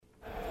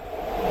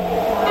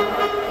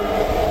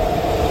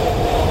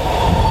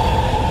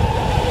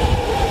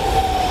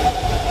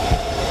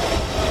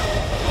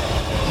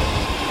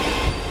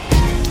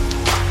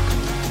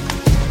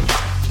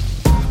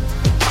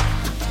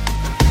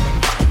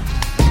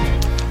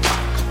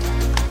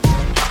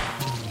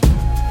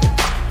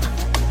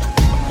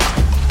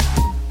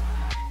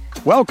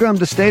Welcome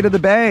to State of the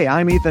Bay.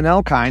 I'm Ethan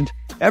Elkind.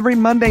 Every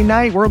Monday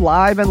night, we're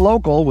live and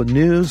local with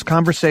news,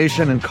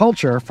 conversation, and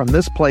culture from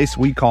this place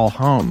we call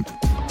home.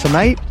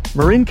 Tonight,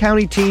 Marin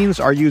County teens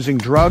are using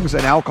drugs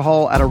and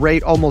alcohol at a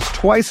rate almost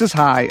twice as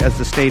high as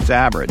the state's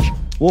average.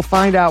 We'll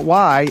find out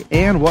why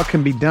and what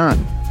can be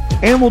done.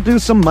 And we'll do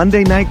some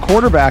Monday night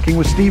quarterbacking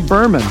with Steve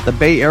Berman, the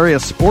Bay Area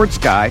sports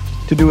guy,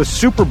 to do a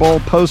Super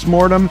Bowl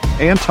postmortem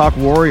and talk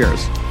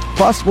Warriors.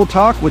 Plus, we'll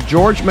talk with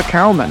George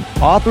McCalman,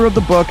 author of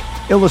the book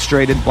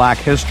Illustrated Black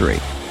History.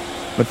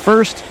 But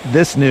first,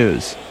 this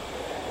news.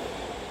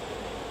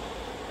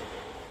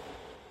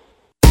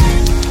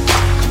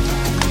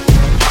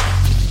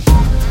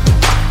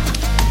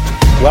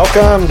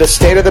 Welcome to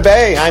State of the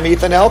Bay. I'm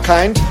Ethan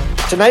Elkind.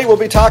 Tonight we'll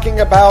be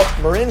talking about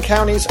Marin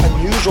County's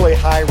unusually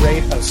high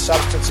rate of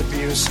substance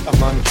abuse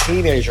among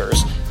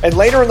teenagers. And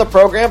later in the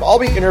program, I'll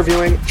be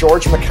interviewing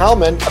George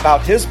McCalman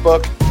about his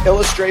book,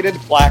 Illustrated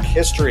Black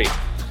History.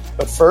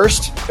 But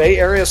first, Bay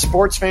Area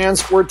sports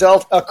fans were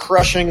dealt a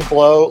crushing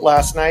blow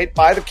last night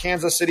by the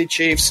Kansas City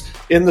Chiefs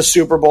in the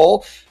Super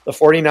Bowl. The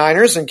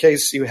 49ers, in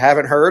case you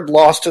haven't heard,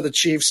 lost to the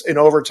Chiefs in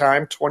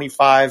overtime,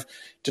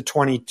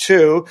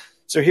 25-22.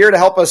 So here to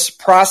help us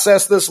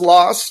process this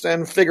loss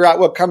and figure out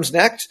what comes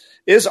next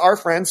is our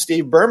friend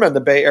Steve Berman,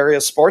 the Bay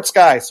Area sports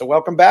guy. So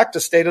welcome back to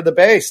State of the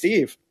Bay,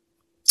 Steve.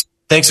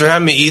 Thanks for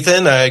having me,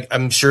 Ethan.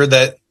 I'm sure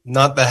that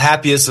not the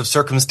happiest of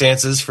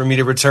circumstances for me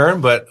to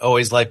return, but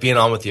always like being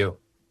on with you.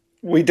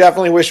 We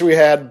definitely wish we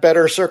had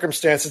better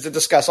circumstances to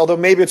discuss, although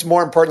maybe it's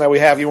more important that we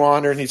have you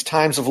on during these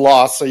times of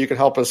loss so you can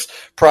help us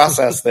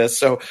process this.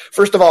 So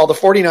first of all, the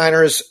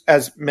 49ers,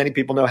 as many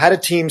people know, had a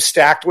team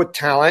stacked with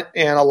talent,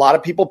 and a lot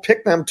of people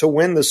picked them to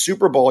win the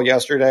Super Bowl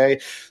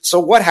yesterday.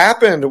 So what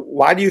happened?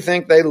 Why do you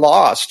think they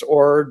lost?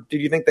 Or do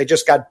you think they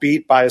just got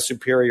beat by a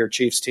superior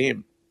Chiefs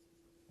team?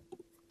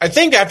 I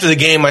think after the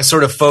game, I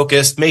sort of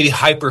focused, maybe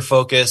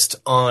hyper-focused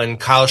on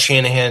Kyle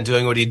Shanahan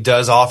doing what he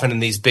does often in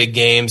these big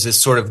games, is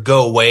sort of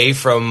go away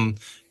from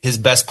his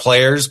best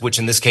players, which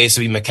in this case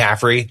would be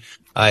McCaffrey.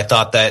 I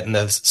thought that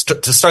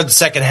to start the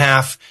second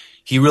half,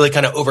 he really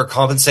kind of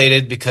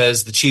overcompensated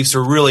because the Chiefs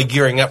were really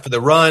gearing up for the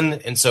run,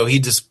 and so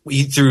he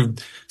threw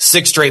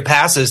 6 straight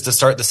passes to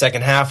start the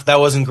second half. That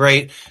wasn't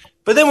great.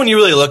 But then when you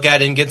really look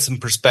at it and get some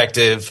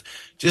perspective,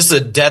 just a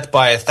death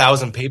by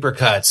 1,000 paper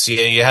cuts.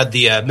 You had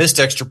the missed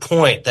extra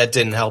point. That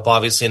didn't help,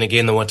 obviously, in a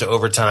game that went to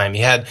overtime.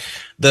 You had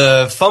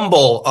the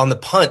fumble on the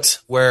punt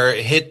where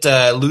it hit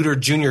Luter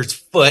Jr.'s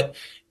foot,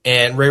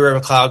 and Ray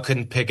McCloud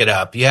couldn't pick it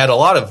up. You had a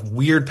lot of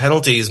weird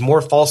penalties,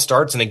 more false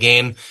starts in a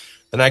game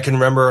than I can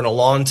remember in a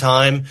long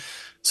time.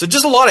 So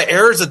just a lot of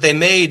errors that they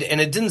made,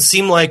 and it didn't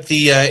seem like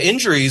the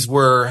injuries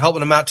were helping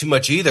them out too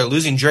much either.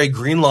 Losing Dre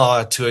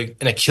Greenlaw to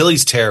an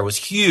Achilles tear was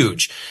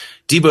huge.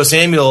 Deebo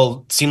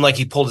Samuel seemed like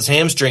he pulled his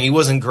hamstring. He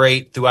wasn't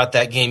great throughout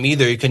that game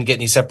either. He couldn't get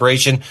any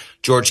separation.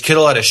 George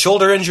Kittle had a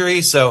shoulder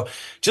injury. So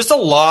just a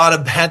lot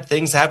of bad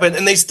things happened,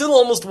 and they still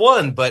almost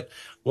won. But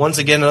once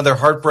again, another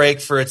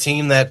heartbreak for a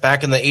team that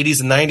back in the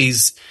 80s and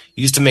 90s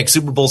used to make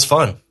Super Bowls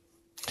fun.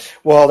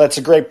 Well, that's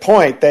a great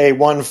point. They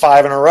won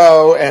 5 in a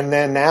row, and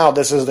then now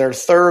this is their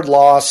third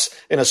loss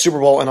in a Super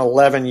Bowl in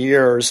 11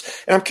 years.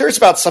 And I'm curious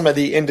about some of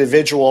the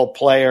individual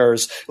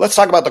players. Let's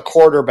talk about the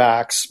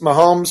quarterbacks.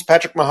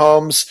 Patrick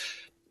Mahomes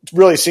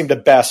really seemed the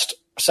best.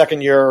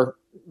 Second year,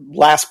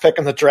 last pick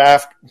in the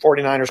draft,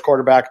 49ers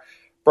quarterback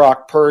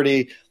Brock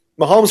Purdy.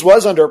 Mahomes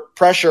was under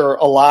pressure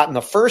a lot in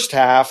the first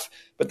half,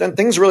 but then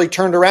things really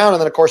turned around.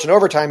 And then, of course, in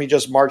overtime, he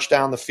just marched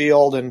down the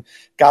field and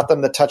got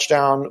them the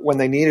touchdown when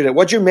they needed it.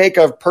 What'd you make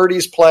of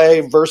Purdy's play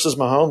versus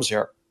Mahomes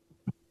here?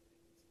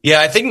 Yeah,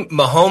 I think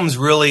Mahomes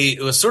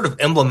it was sort of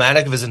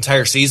emblematic of his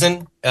entire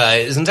season.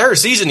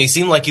 He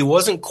seemed like he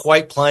wasn't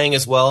quite playing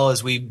as well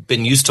as we've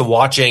been used to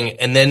watching.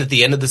 And then at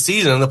the end of the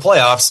season in the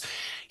playoffs,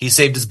 he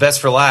saved his best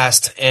for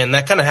last. And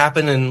that kind of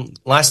happened in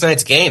last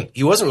night's game.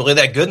 He wasn't really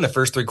that good in the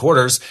first 3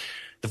 quarters.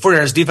 The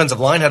 49ers defensive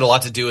line had a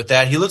lot to do with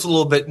that. He looked a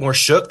little bit more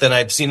shook than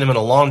I've seen him in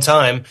a long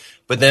time,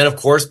 but then, of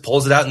course,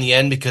 pulls it out in the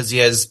end because he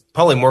has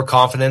probably more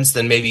confidence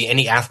than maybe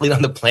any athlete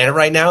on the planet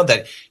right now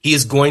that he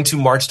is going to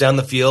march down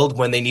the field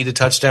when they need a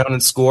touchdown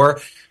and score.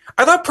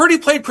 I thought Purdy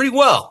played pretty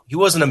well. He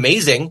wasn't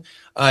amazing.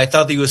 I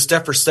thought that he was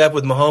step for step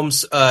with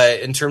Mahomes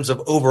in terms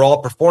of overall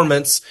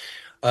performance.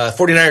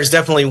 49ers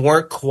definitely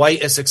weren't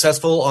quite as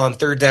successful on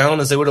third down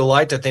as they would have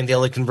liked. I think they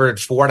only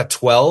converted 4 out of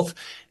 12,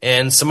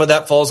 and some of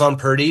that falls on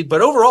Purdy.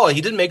 But overall,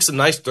 he did make some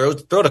nice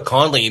throws. Throw to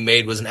Conley he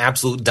made was an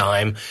absolute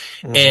dime,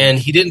 and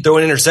he didn't throw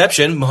an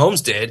interception.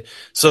 Mahomes did.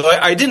 So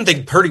I didn't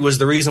think Purdy was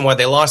the reason why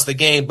they lost the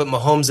game, but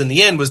Mahomes in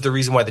the end was the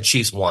reason why the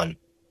Chiefs won.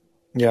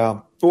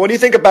 Yeah. But what do you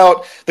think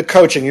about the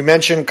coaching? You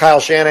mentioned Kyle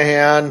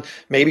Shanahan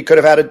maybe could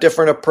have had a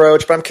different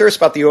approach, but I'm curious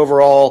about the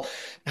overall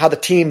how the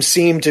team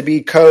seemed to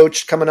be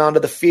coached coming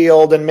onto the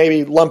field and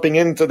maybe lumping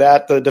into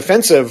that the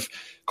defensive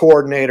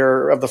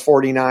coordinator of the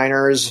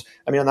 49ers.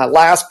 I mean, on that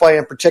last play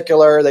in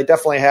particular, they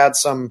definitely had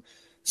some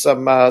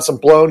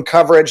blown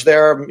coverage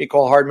there.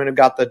 Mecole Hardman who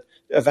got the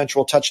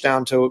eventual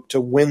touchdown to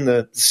win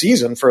the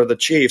season for the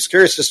Chiefs.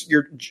 Curious just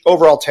your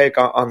overall take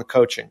on the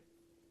coaching.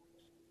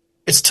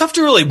 It's tough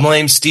to really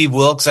blame Steve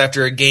Wilks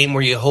after a game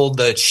where you hold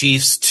the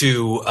Chiefs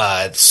to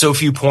so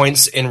few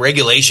points in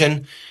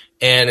regulation.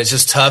 And it's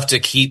just tough to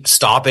keep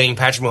stopping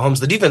Patrick Mahomes.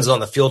 The defense is on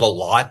the field a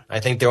lot. I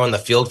think they're on the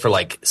field for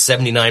like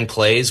 79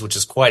 plays, which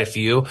is quite a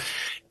few.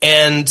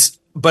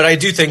 But I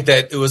do think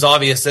that it was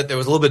obvious that there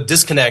was a little bit of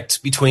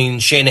disconnect between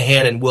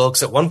Shanahan and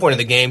Wilks at one point in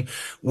the game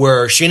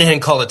where Shanahan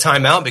called a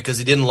timeout because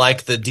he didn't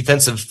like the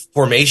defensive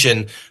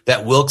formation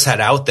that Wilks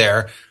had out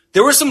there.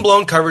 There were some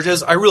blown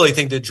coverages. I really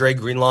think the Dre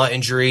Greenlaw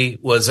injury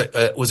was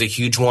a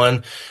huge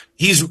one.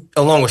 He's,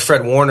 along with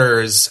Fred Warner,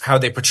 is how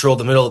they patrolled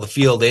the middle of the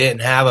field. They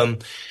didn't have him.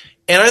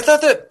 And I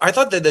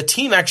thought that the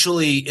team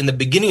actually in the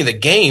beginning of the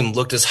game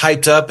looked as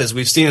hyped up as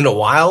we've seen in a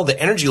while. The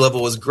energy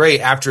level was great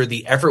after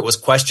the effort was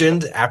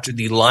questioned after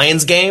the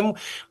Lions game.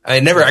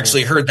 I never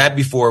actually heard that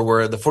before,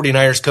 where the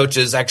 49ers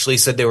coaches actually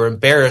said they were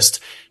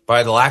embarrassed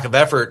by the lack of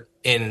effort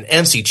in an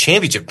NFC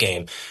championship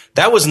game.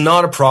 That was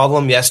not a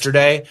problem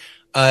yesterday.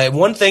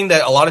 One thing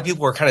that a lot of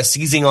people were kind of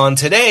seizing on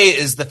today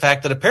is the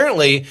fact that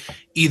apparently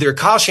either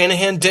Kyle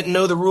Shanahan didn't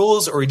know the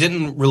rules or he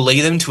didn't relay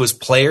them to his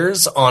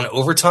players on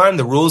overtime.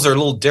 The rules are a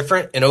little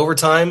different in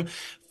overtime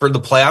for the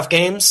playoff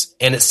games.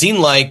 And it seemed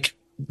like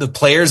the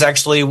players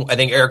actually, I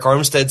think Eric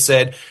Armstead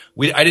said,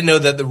 I didn't know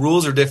that the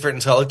rules are different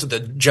until I looked at the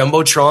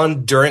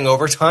Jumbotron during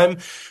overtime.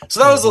 So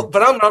that was,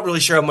 but I'm not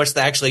really sure how much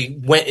that actually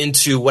went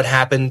into what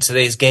happened in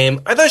today's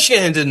game. I thought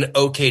Shanahan did an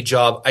okay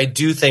job. I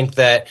do think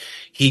that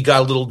he got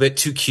a little bit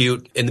too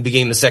cute in the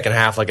beginning of the second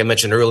half, like I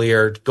mentioned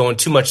earlier, going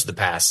too much to the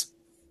pass.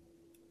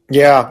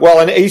 Yeah, well,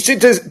 and he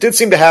did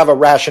seem to have a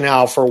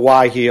rationale for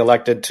why he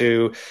elected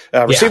to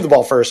receive the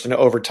ball first in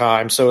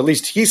overtime. So at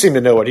least he seemed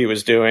to know what he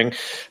was doing.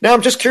 Now,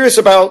 I'm just curious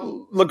about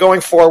going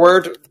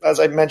forward.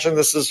 As I mentioned,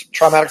 this is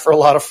traumatic for a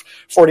lot of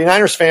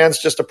 49ers fans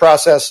just to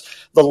process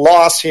the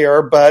loss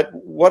here. But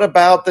what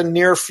about the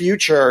near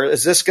future?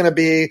 Is this going to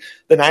be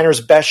the Niners'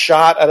 best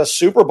shot at a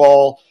Super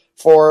Bowl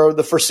for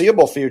the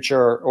foreseeable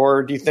future?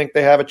 Or do you think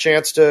they have a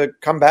chance to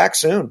come back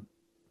soon?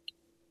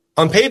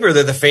 On paper,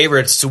 they're the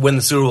favorites to win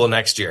the Super Bowl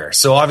next year.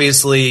 So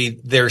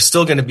obviously, they're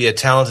still going to be a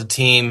talented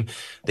team.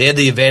 They had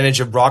the advantage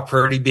of Brock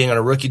Purdy being on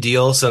a rookie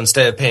deal. So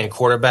instead of paying a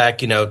quarterback,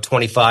 $25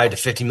 to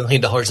 $50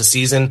 million a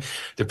season,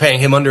 they're paying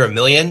him under $1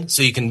 million.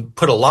 So you can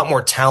put a lot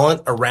more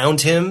talent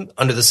around him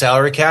under the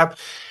salary cap.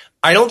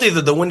 I don't think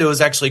that the window is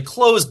actually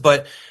closed,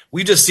 but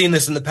we've just seen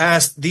this in the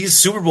past. These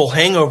Super Bowl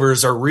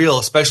hangovers are real,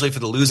 especially for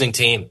the losing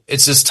team.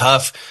 It's just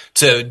tough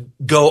to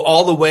go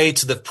all the way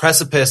to the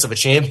precipice of a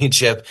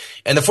championship.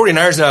 And the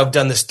 49ers now have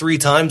done this 3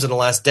 times in the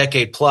last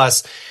decade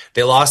plus.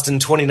 They lost in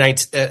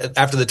 2019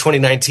 after the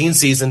 2019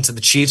 season to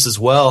the Chiefs as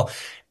well.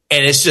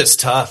 And it's just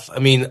tough. I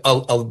mean,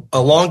 a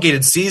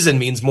elongated season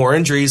means more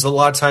injuries a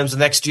lot of times the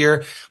next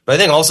year. But I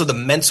think also the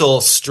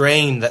mental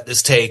strain that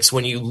this takes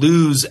when you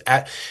lose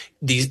at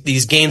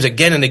these games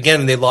again and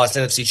again, and they lost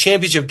NFC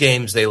championship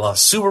games, they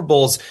lost Super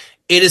Bowls.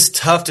 It is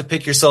tough to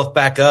pick yourself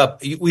back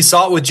up. We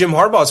saw it with Jim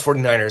Harbaugh's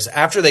 49ers.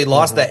 After they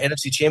lost that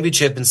NFC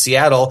championship in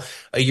Seattle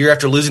a year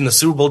after losing the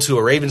Super Bowl to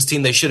a Ravens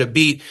team they should have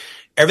beat,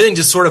 everything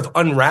just sort of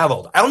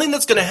unraveled. I don't think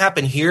that's going to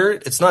happen here.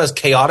 It's not as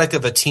chaotic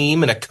of a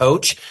team and a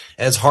coach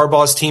as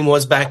Harbaugh's team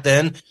was back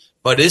then,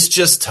 but it's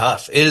just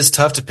tough. It is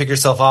tough to pick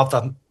yourself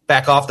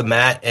back off the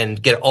mat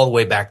and get all the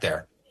way back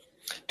there.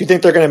 Do you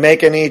think they're going to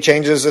make any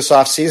changes this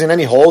offseason?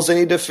 Any holes they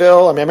need to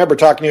fill? I mean, I remember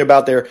talking to you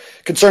about their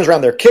concerns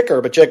around their kicker,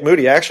 but Jake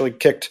Moody actually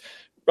kicked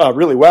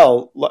really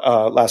well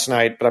last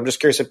night. But I'm just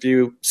curious if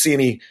you see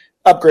any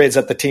upgrades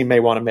that the team may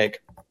want to make.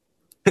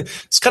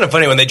 It's kind of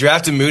funny. When they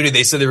drafted Moody,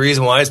 they said the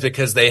reason why is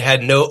because they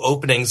had no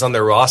openings on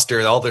their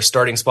roster. All their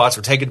starting spots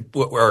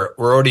were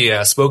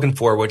already spoken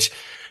for, which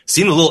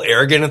seemed a little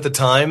arrogant at the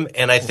time.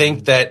 And I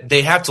think that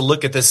they have to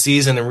look at this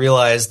season and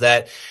realize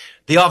that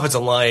the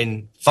offensive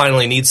line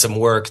finally needs some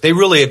work. They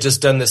really have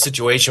just done this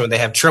situation where they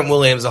have Trent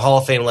Williams, a Hall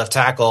of Fame left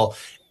tackle,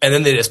 and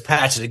then they just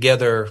patch it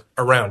together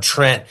around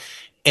Trent.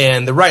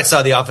 And the right side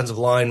of the offensive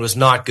line was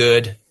not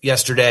good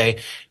yesterday.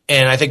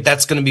 And I think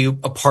that's going to be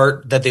a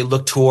part that they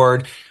look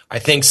toward. I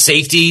think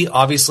safety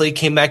obviously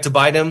came back to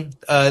bite him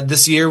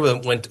this year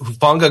when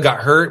Hufanga got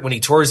hurt, when he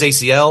tore his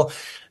ACL.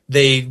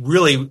 The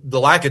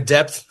lack of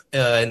depth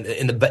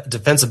in the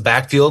defensive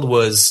backfield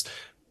was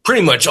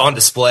pretty much on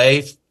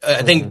display.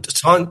 I think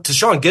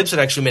Tashawn Gibson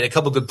actually made a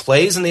couple good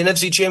plays in the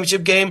NFC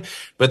Championship game,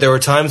 but there were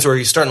times where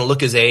he's starting to look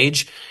his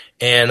age.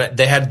 And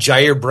they had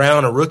Jair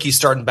Brown, a rookie,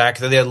 starting back.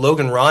 They had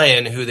Logan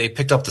Ryan, who they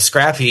picked up the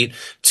scrap heat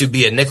to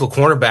be a nickel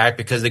cornerback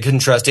because they couldn't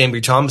trust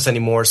Ambry Thomas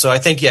anymore. So I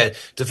think,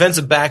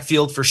 defensive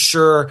backfield for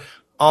sure,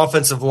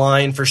 offensive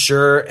line for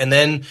sure. And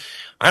then,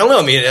 I don't know,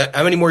 I mean,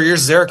 how many more years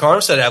does Eric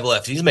Armstead have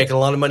left? He's making a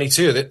lot of money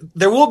too.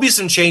 There will be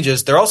some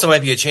changes. There also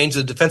might be a change to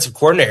the defensive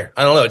coordinator.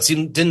 I don't know.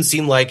 It didn't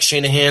seem like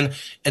Shanahan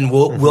and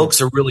Wilks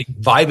are really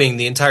vibing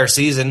the entire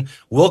season.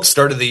 Wilks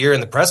started the year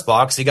in the press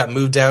box. He got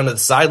moved down to the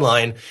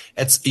sideline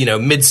at,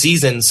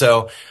 mid-season.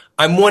 So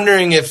I'm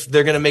wondering if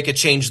they're going to make a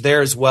change there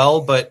as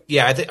well. But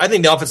yeah, I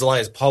think the offensive line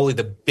is probably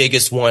the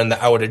biggest one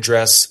that I would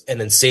address, and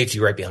then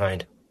safety right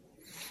behind.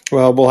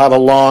 Well, we'll have a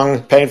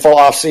long, painful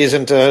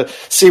offseason to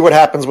see what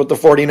happens with the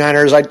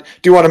 49ers. I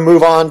do want to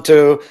move on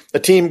to a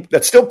team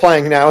that's still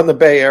playing now in the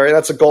Bay Area.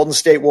 That's the Golden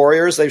State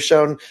Warriors. They've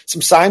shown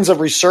some signs of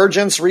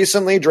resurgence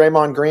recently.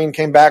 Draymond Green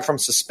came back from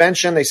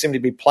suspension. They seem to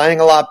be playing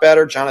a lot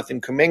better.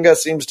 Jonathan Kuminga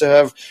seems to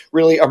have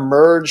really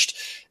emerged.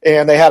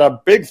 And they had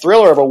a big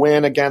thriller of a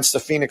win against the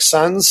Phoenix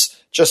Suns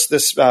just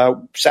this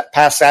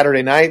past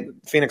Saturday night.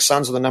 Phoenix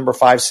Suns are the number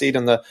 5 seed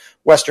in the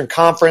Western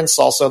Conference,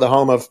 also the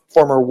home of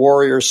former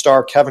Warriors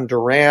star Kevin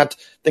Durant.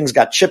 Things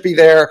got chippy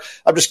there.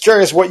 I'm just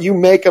curious what you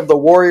make of the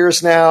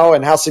Warriors now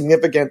and how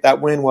significant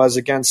that win was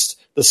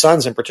against the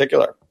Suns in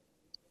particular.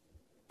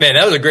 Man,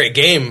 that was a great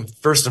game,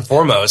 first and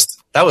foremost.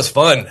 That was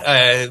fun.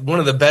 One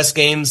of the best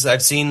games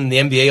I've seen in the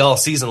NBA all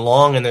season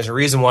long, and there's a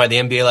reason why the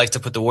NBA likes to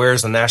put the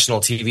Warriors on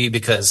national TV,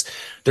 because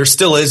there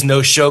still is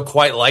no show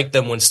quite like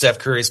them when Steph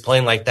Curry is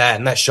playing like that.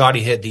 And that shot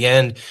he hit at the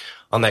end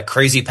on that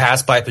crazy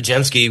pass by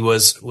Podziemski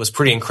was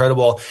pretty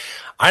incredible.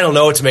 I don't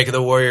know what to make of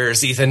the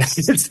Warriors, Ethan.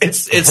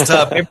 It's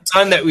tough. Every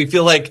time that we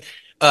feel like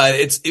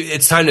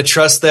it's time to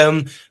trust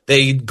them,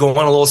 they go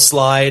on a little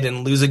slide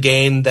and lose a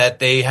game that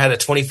they had a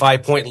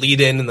 25-point lead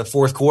in the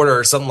fourth quarter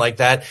or something like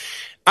that.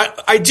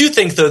 I do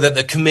think, though, that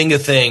the Kuminga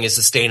thing is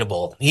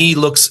sustainable. He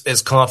looks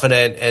as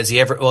confident as he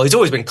ever – well, he's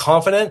always been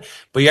confident,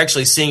 but you're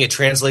actually seeing it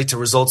translate to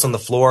results on the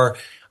floor.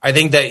 I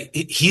think that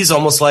he's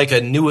almost like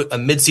a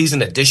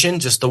midseason addition,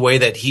 just the way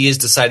that he has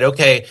decided,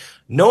 okay,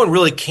 no one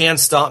really can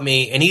stop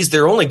me, and he's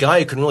their only guy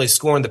who can really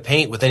score in the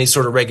paint with any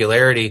sort of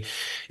regularity.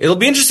 It'll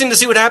be interesting to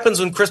see what happens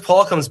when Chris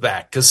Paul comes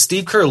back, because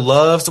Steve Kerr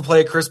loves to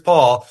play Chris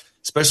Paul,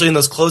 especially in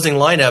those closing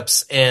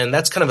lineups, and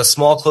that's kind of a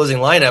small closing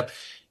lineup.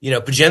 You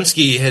know,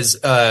 Podziemski has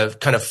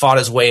kind of fought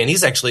his way, and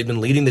he's actually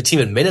been leading the team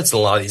in minutes in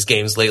a lot of these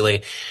games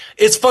lately.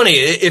 It's funny,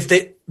 if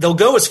they'll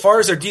go as far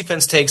as their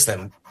defense takes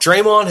them.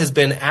 Draymond has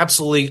been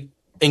absolutely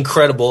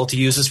incredible, to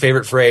use his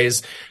favorite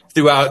phrase,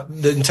 throughout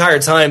the entire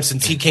time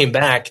since he came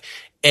back,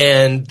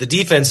 and the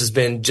defense has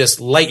been just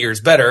light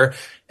years better,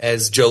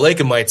 as Joe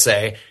Lacob might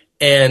say.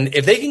 And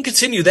if they can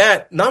continue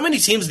that, not many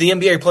teams in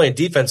the NBA are playing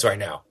defense right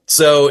now.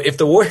 So if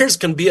the Warriors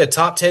can be a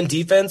top 10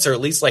 defense, or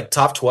at least like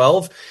top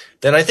 12,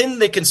 then I think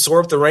they can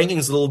soar up the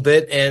rankings a little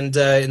bit and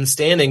in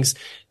standings,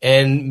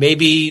 and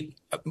maybe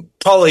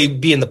probably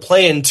be in the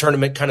play-in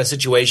tournament kind of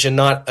situation,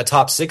 not a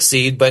top 6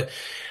 seed. But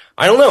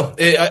I don't know.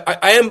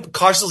 I am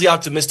cautiously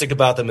optimistic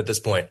about them at this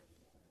point.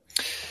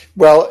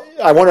 Well,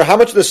 I wonder how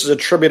much of this is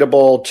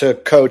attributable to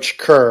Coach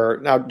Kerr.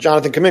 Now,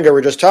 Jonathan Kuminga, we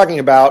were just talking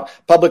about,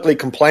 publicly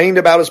complained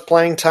about his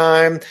playing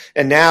time,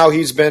 and now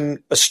he's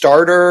been a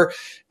starter.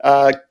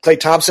 Klay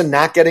Thompson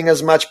not getting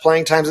as much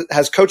playing time.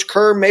 Has Coach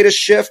Kerr made a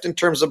shift in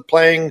terms of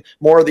playing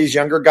more of these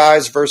younger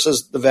guys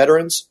versus the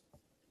veterans?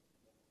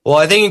 Well,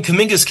 I think in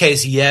Kuminga's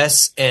case,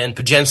 yes, and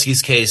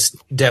Podziemski's case,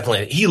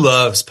 definitely. He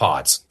loves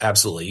pods,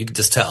 absolutely. You can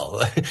just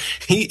tell.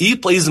 He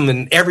plays them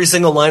in every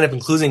single lineup,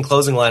 including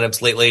closing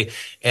lineups lately,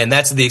 and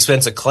that's at the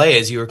expense of Klay,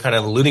 as you were kind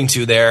of alluding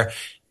to there.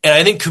 And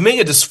I think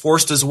Kuminga just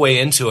forced his way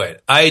into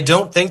it. I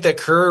don't think that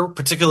Kerr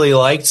particularly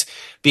liked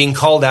being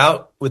called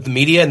out with the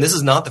media, and this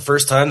is not the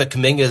first time that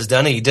Kuminga has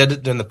done it. He did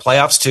it in the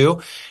playoffs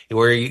too,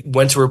 where he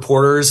went to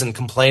reporters and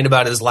complained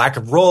about his lack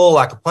of role,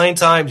 lack of playing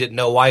time, didn't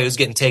know why he was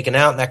getting taken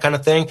out and that kind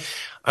of thing.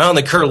 I don't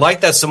think Kerr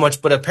liked that so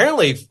much, but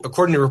apparently,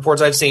 according to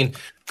reports I've seen,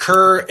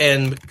 Kerr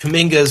and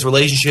Kuminga's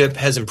relationship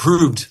has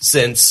improved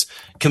since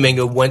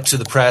Kuminga went to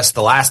the press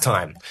the last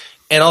time.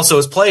 And also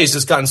his play has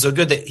just gotten so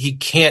good that he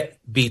can't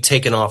be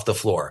taken off the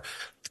floor.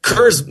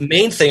 Kerr's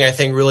main thing, I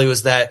think, really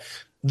was that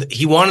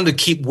he wanted to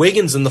keep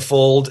Wiggins in the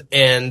fold,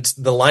 and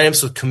the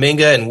lineups with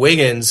Kuminga and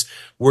Wiggins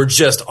were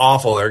just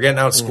awful. They're getting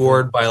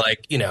outscored by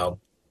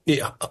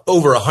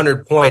over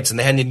 100 points, and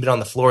they hadn't even been on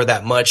the floor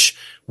that much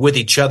with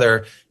each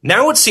other.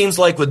 Now it seems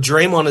like with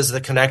Draymond as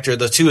the connector,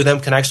 the two of them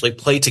can actually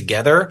play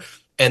together,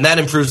 and that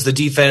improves the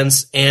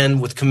defense.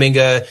 And with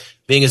Kuminga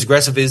being as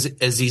aggressive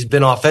as he's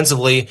been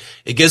offensively,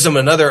 it gives him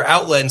another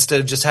outlet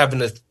instead of just having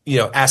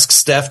to, ask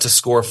Steph to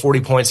score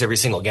 40 points every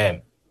single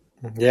game.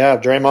 Yeah,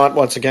 Draymond,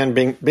 once again,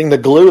 being the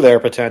glue there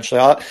potentially.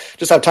 I'll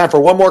just have time for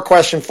one more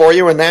question for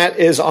you, and that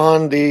is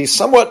on the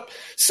somewhat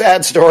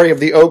sad story of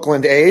the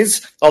Oakland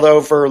A's.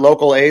 Although for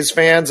local A's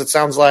fans, it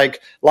sounds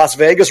like Las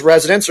Vegas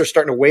residents are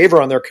starting to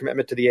waver on their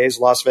commitment to the A's.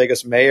 Las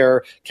Vegas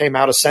mayor came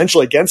out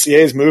essentially against the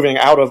A's moving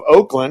out of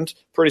Oakland.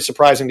 Pretty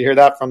surprising to hear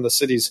that from the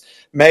city's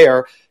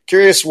mayor.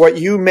 Curious what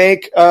you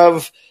make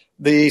of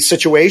the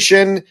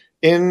situation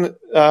in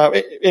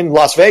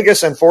Las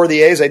Vegas and for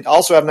the A's. They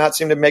also have not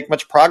seemed to make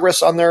much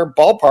progress on their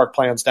ballpark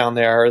plans down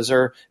there. Is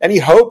there any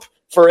hope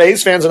for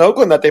A's fans in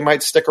Oakland that they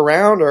might stick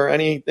around, or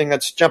anything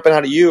that's jumping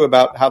out at you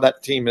about how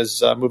that team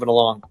is moving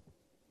along?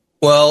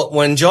 Well,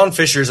 when John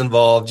Fisher's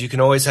involved, you can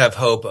always have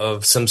hope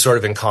of some sort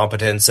of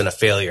incompetence and a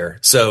failure.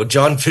 So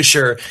John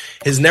Fisher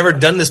has never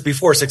done this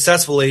before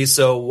successfully,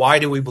 so why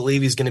do we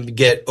believe he's going to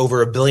get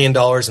over $1 billion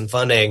in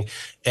funding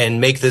and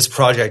make this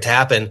project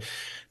happen?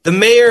 The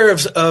mayor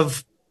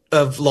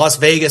of Las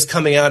Vegas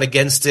coming out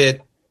against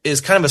it is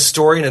kind of a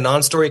story and a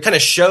non-story. It kind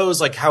of shows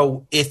like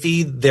how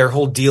iffy their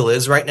whole deal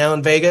is right now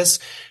in Vegas,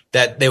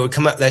 that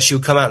she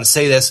would come out and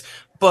say this.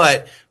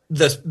 But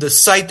the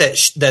site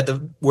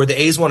where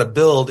the A's want to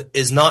build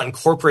is not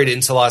incorporated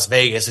into Las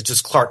Vegas. It's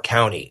just Clark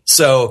County.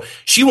 So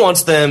she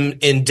wants them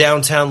in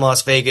downtown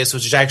Las Vegas,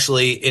 which is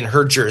actually in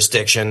her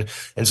jurisdiction.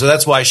 And so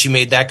that's why she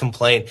made that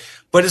complaint.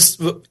 But it's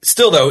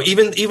still, though,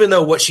 even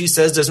though what she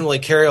says doesn't really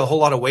carry a whole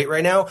lot of weight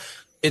right now,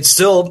 it's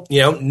still,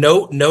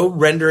 no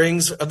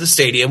renderings of the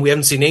stadium. We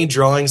haven't seen any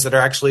drawings that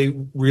are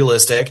actually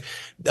realistic.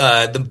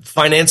 The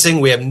financing,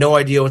 we have no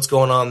idea what's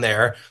going on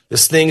there.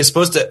 This thing is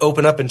supposed to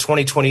open up in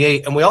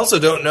 2028, and we also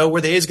don't know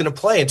where the A is going to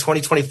play in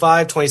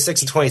 2025,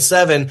 26, and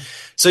 27.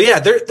 So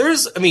yeah,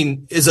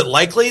 is it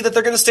likely that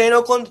they're going to stay in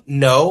Oakland?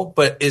 No,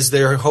 but is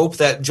there hope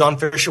that John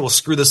Fisher will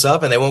screw this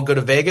up and they won't go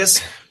to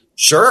Vegas?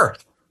 Sure.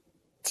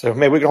 So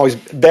maybe we can always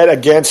bet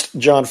against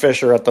John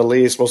Fisher at the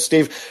least. Well,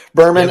 Steve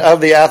Berman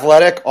of The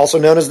Athletic, also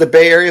known as the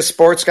Bay Area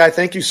Sports Guy,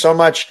 thank you so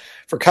much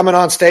for coming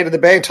on State of the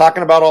Bay and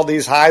talking about all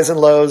these highs and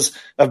lows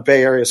of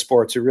Bay Area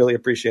sports. We really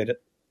appreciate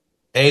it.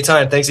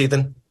 Anytime. Thanks,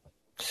 Ethan.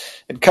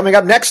 And coming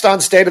up next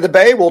on State of the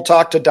Bay, we'll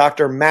talk to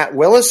Dr. Matt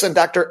Willis and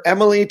Dr.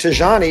 Emily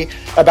Tajani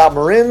about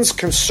Marin's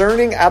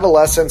concerning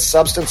adolescent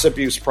substance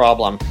abuse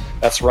problem.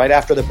 That's right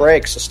after the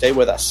break, so stay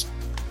with us.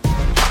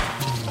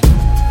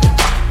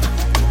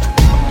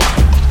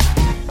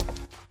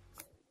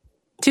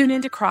 Tune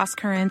into Cross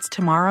Currents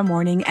tomorrow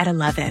morning at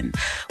 11.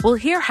 We'll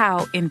hear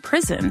how, in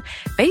prison,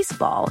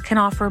 baseball can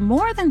offer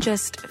more than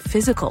just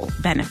physical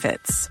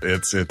benefits.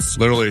 It's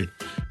literally,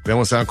 they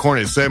almost sound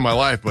corny to save my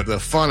life, but the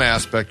fun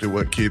aspect of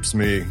what keeps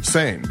me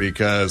sane,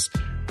 because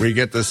we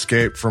get to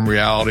escape from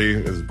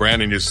reality, as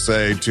Brandon used to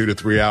say, 2 to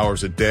 3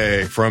 hours a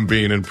day from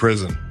being in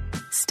prison.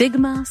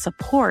 Stigma,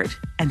 support,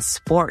 and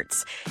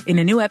sports in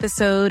a new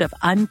episode of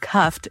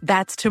Uncuffed.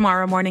 That's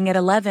tomorrow morning at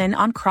 11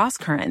 on Cross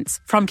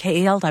Currents from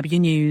KALW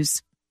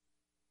News.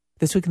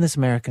 This week in This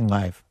American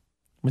Life,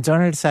 when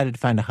Zona decided to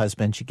find a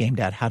husband, she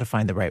gamed out how to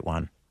find the right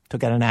one.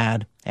 Took out an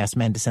ad, asked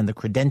men to send their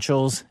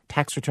credentials,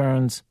 tax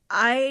returns.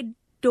 I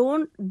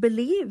don't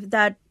believe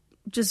that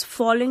just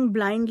falling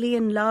blindly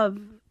in love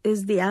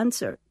is the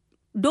answer.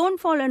 Don't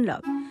fall in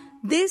love.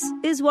 This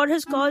is what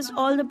has caused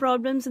all the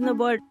problems in the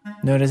world.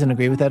 No one doesn't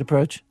agree with that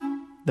approach?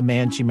 The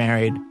man she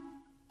married,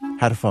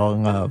 how to fall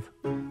in love,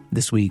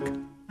 this week.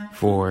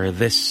 For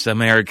This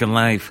American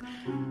Life,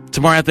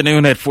 tomorrow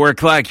afternoon at 4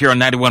 o'clock here on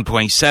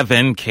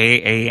 91.7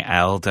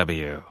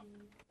 KALW.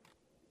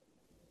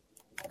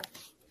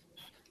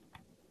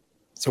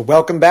 So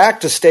welcome back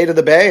to State of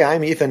the Bay.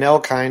 I'm Ethan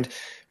Elkind.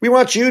 We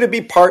want you to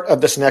be part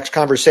of this next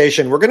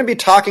conversation. We're going to be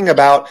talking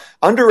about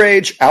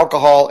underage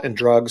alcohol and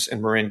drugs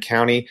in Marin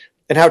County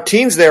and how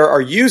teens there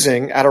are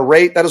using at a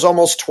rate that is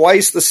almost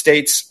twice the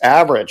state's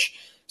average.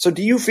 So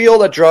do you feel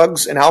that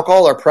drugs and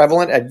alcohol are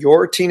prevalent at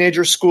your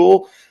teenager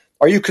school?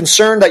 Are you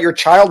concerned that your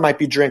child might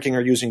be drinking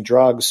or using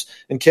drugs?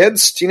 And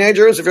kids,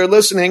 teenagers, if you're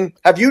listening,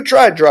 have you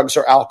tried drugs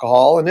or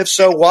alcohol? And if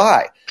so,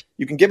 why?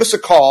 You can give us a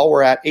call.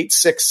 We're at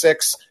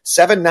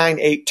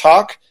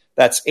 866-798-TALK.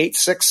 That's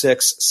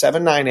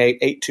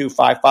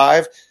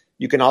 866-798-8255.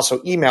 You can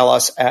also email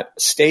us at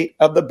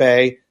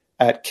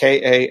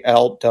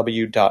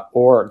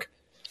stateofthebay@kalw.org.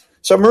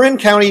 So Marin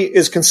County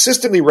is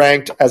consistently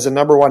ranked as the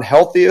number one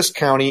healthiest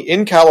county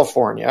in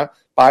California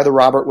by the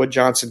Robert Wood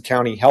Johnson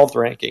County Health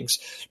Rankings.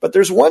 But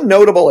there's one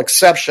notable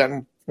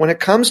exception. When it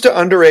comes to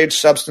underage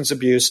substance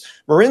abuse,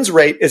 Marin's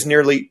rate is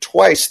nearly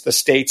twice the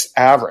state's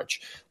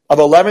average. Of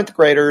 11th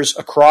graders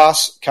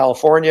across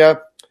California,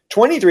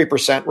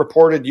 23%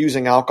 reported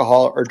using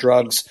alcohol or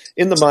drugs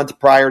in the month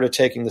prior to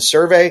taking the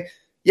survey.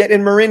 Yet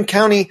in Marin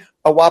County,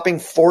 a whopping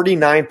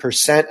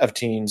 49% of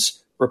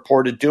teens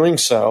reported doing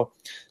so.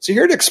 So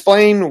here to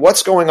explain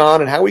what's going on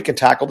and how we can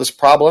tackle this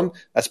problem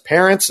as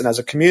parents and as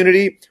a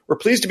community, we're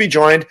pleased to be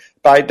joined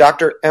by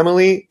Dr.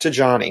 Emily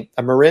Tajani,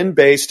 a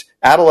Marin-based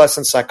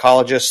adolescent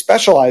psychologist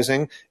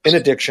specializing in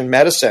addiction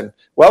medicine.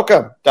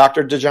 Welcome,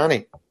 Dr.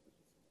 Tajani.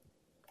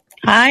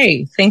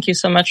 Hi, thank you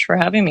so much for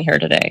having me here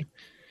today.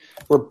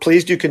 We're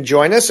pleased you can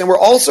join us, and we're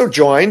also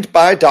joined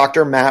by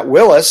Dr. Matt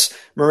Willis,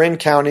 Marin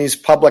County's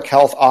public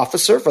health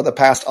officer for the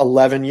past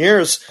 11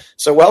 years.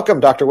 So welcome,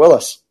 Dr.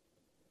 Willis.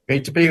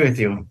 Great to be with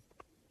you.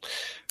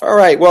 All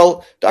right.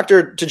 Well,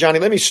 Dr. Tajani,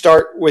 let me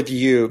start with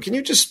you. Can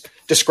you just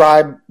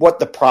describe what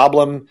the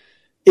problem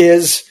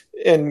is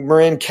in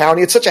Marin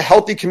County? It's such a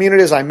healthy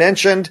community, as I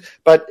mentioned,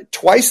 but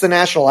twice the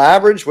national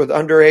average with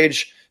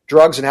underage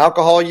drugs and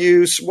alcohol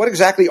use. What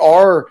exactly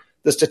are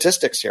the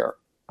statistics here?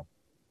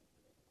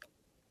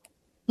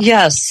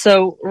 Yes,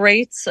 so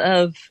rates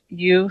of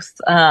youth,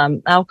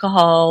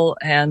 alcohol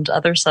and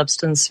other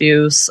substance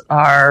use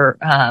are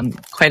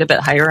quite a bit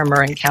higher in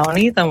Marin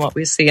County than what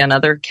we see in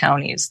other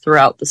counties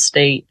throughout the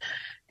state.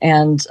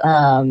 And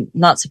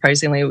not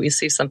surprisingly, we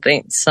see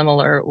something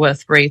similar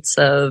with rates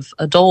of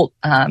adult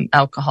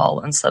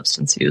alcohol and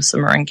substance use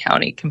in Marin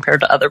County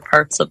compared to other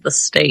parts of the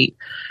state.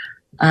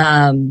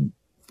 I'm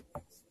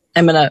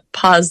going to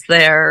pause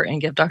there and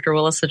give Dr.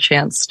 Willis a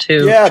chance to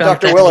jump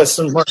Dr. in Willis,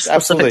 with some more specific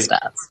absolutely.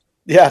 stats.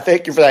 Yeah,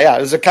 thank you for that. Yeah,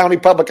 as a county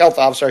public health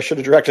officer, I should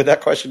have directed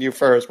that question to you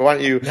first. But why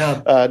don't you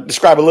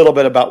describe a little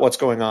bit about what's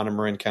going on in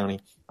Marin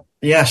County?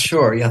 Yeah,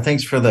 sure. Yeah,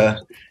 thanks for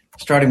the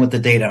starting with the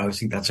data, I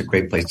think that's a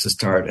great place to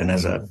start. And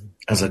as a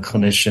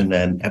clinician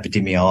and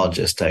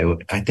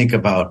epidemiologist, I think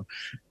about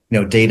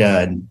data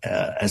and,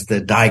 as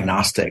the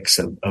diagnostics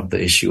of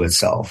the issue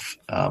itself,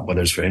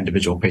 whether it's for an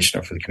individual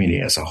patient or for the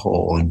community as a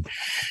whole. And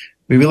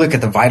we really look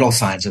at the vital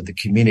signs of the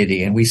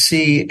community, and we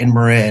see in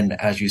Marin,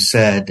 as you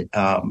said,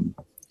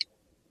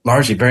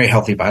 largely very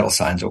healthy vital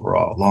signs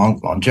overall.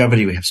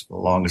 Longevity, we have the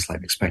longest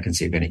life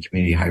expectancy of any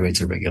community, high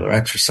rates of regular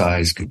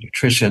exercise, good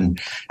nutrition,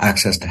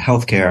 access to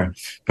healthcare.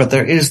 But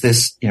there is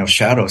this,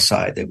 shadow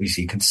side that we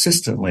see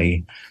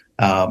consistently,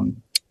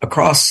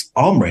 across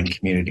all Marin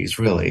communities,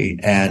 really,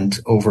 and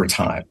over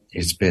time.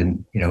 It's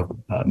been,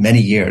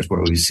 many years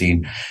where we've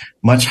seen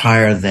much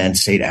higher than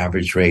state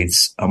average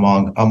rates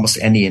among almost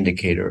any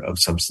indicator of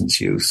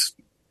substance use.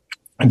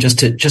 And just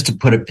to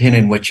put a pin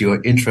in what you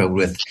introed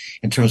with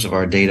in terms of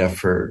our data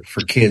for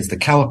kids, the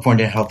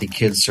California Healthy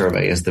Kids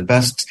Survey is the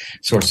best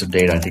source of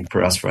data, I think,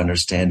 for us for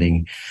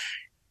understanding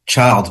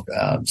child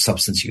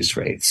substance use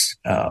rates.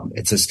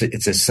 It's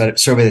a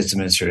survey that's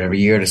administered every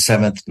year to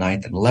 7th,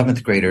 9th, and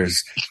 11th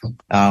graders.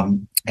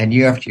 And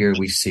year after year,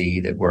 we see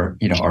that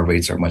our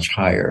rates are much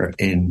higher.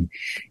 In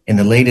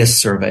the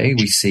latest survey,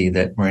 we see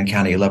that Marin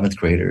County 11th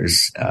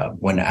graders,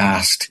 when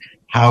asked,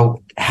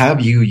 how have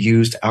you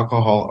used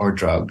alcohol or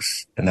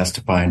drugs? And that's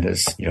defined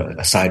as,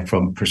 aside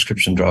from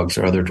prescription drugs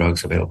or other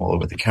drugs available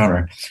over the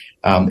counter,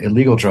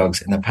 illegal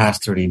drugs in the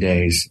past 30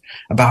 days,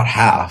 about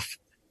half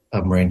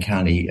of Marin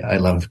County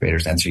 11th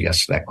graders answer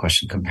yes to that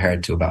question,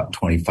 compared to about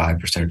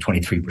 25% or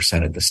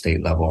 23% at the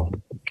state level.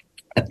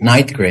 At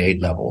 9th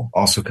grade level,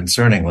 also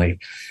concerningly,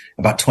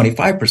 about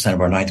 25%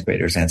 of our 9th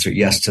graders answer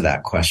yes to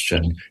that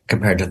question,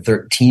 compared to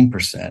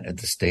 13% at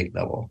the state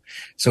level.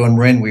 So in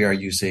Marin, we are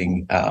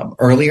using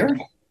earlier.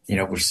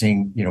 We're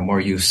seeing,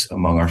 more use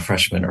among our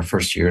freshmen or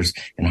first years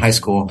in high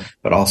school,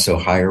 but also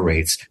higher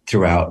rates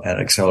throughout and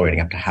accelerating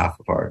up to half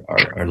of our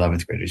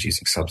 11th graders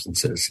using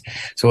substances.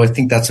 So I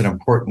think that's an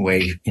important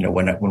way,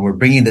 when we're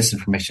bringing this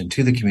information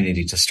to the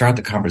community, to start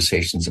the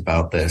conversations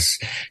about this,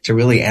 to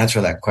really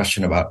answer that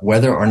question about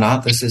whether or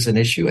not this is an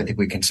issue. I think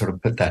we can sort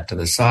of put that to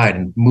the side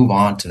and move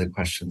on to the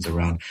questions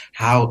around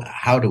how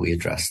do we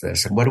address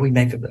this and what do we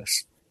make of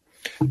this?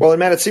 Well, and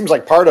Matt, it seems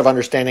like part of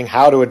understanding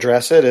how to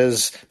address it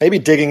is maybe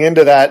digging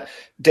into that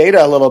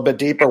data a little bit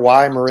deeper,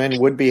 why Marin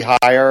would be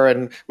higher.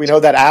 And we know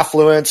that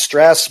affluence,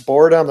 stress,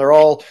 boredom, they're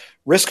all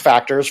risk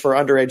factors for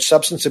underage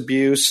substance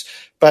abuse.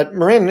 But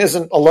Marin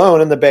isn't alone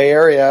in the Bay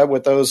Area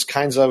with those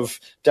kinds of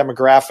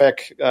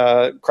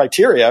demographic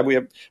criteria.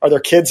 Are there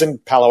kids in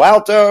Palo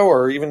Alto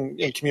or even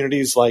in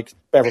communities like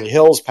Beverly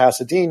Hills,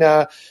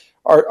 Pasadena?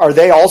 Are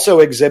they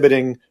also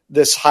exhibiting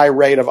this high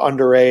rate of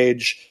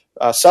underage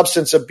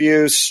substance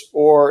abuse,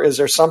 or is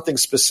there something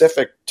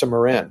specific to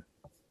Marin?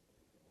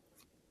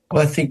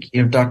 Well, I think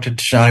Dr.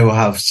 Tishani will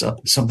have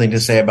something to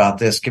say about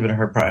this, given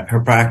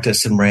her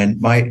practice in Marin.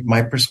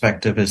 My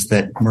perspective is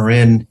that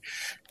Marin,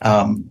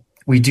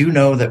 we do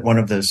know that one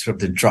of the sort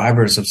of the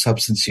drivers of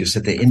substance use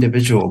at the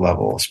individual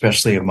level,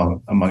 especially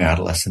among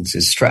adolescents,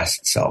 is stress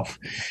itself.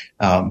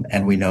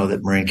 And we know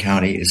that Marin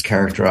County is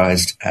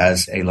characterized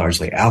as a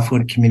largely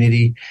affluent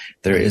community.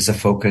 There is a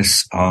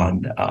focus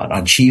on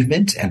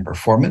achievement and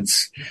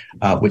performance,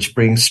 which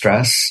brings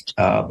stress,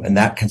 and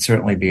that can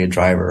certainly be a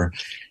driver.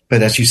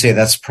 But as you say,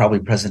 that's probably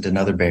present in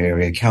other Bay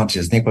Area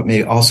counties. I think what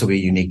may also be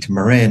unique to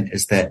Marin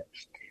is that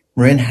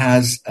Marin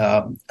has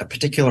a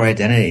particular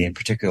identity and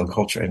particular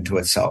culture into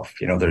itself.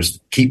 There's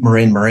Keep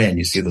Marin Marin.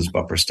 You see those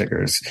bumper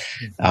stickers.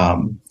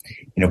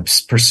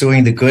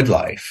 Pursuing the good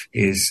life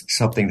is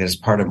something that is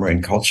part of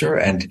Marin culture,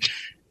 and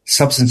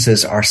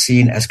substances are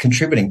seen as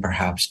contributing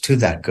perhaps to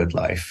that good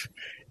life.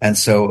 And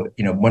so,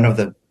 one of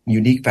the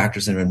unique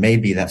factors in it may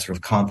be that sort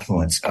of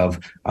confluence of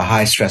a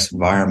high stress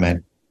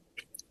environment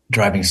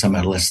driving some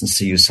adolescents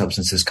to use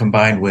substances,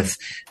 combined with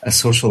a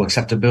social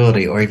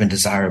acceptability or even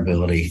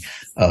desirability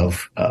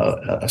of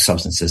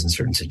substances in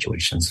certain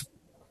situations.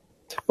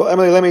 Well,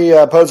 Emily, let me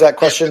pose that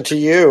question to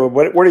you.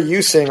 What are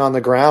you seeing on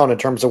the ground in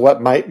terms of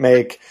what might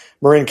make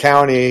Marin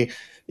County,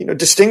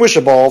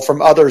 distinguishable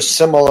from other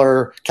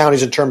similar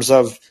counties in terms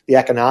of the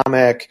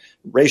economic,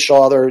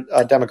 racial, other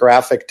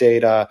demographic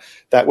data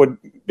that would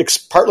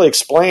partly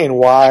explain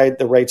why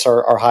the rates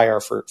are higher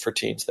for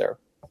teens there?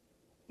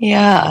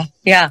 Yeah.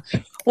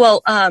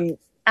 Well,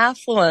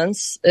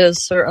 affluence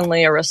is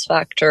certainly a risk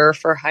factor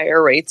for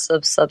higher rates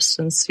of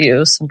substance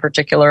use, in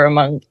particular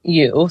among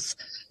youth.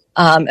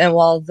 And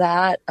while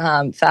that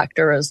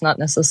factor is not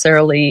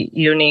necessarily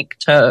unique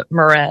to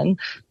Marin,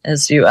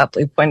 as you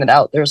aptly pointed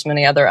out, there's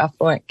many other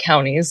affluent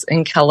counties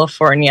in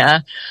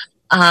California.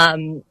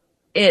 Affluence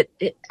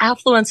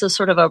is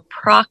sort of a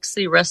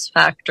proxy risk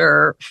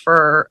factor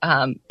for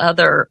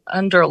other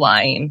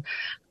underlying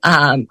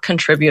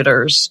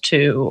contributors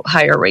to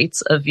higher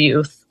rates of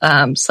youth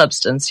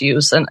substance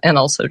use and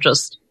also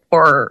just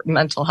poor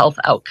mental health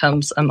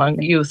outcomes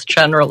among youth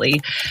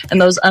generally. And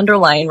those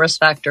underlying risk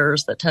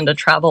factors that tend to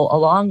travel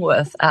along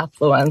with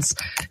affluence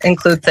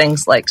include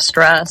things like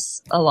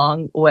stress,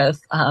 along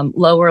with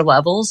lower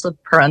levels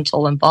of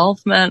parental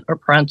involvement or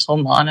parental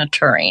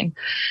monitoring.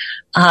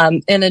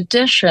 In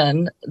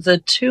addition, the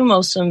two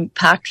most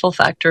impactful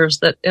factors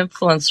that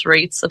influence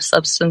rates of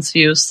substance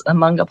use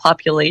among a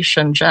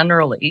population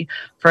generally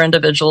for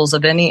individuals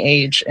of any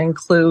age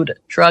include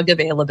drug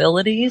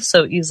availability,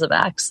 so ease of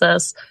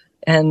access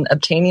and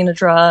obtaining a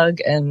drug,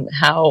 and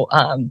how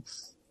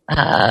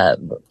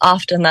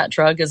often that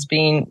drug is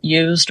being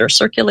used or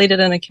circulated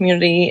in a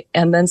community,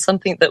 and then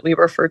something that we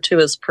refer to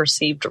as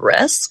perceived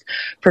risk.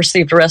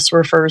 Perceived risk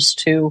refers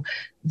to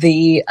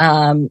the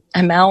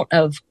amount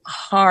of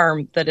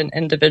harm that an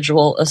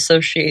individual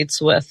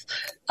associates with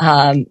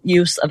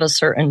use of a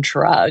certain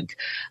drug.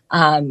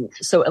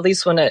 So at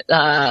least when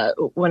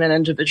an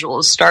individual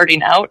is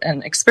starting out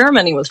and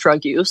experimenting with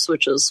drug use,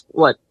 which is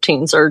what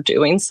teens are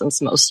doing,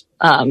 since most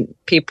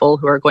people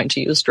who are going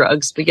to use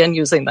drugs begin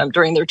using them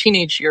during their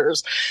teenage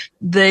years,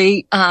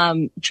 they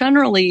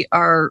generally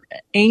are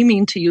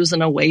aiming to use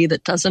in a way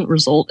that doesn't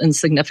result in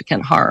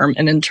significant harm.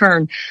 And in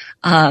turn,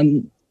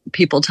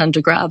 people tend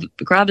to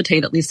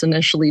gravitate, at least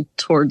initially,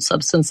 towards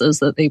substances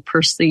that they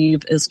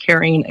perceive as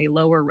carrying a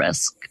lower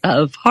risk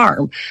of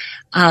harm.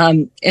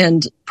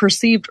 And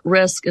perceived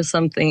risk is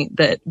something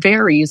that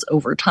varies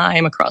over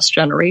time across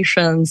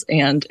generations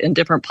and in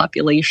different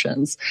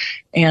populations.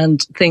 And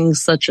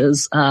things such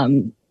as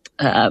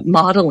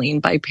modeling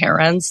by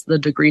parents, the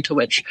degree to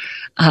which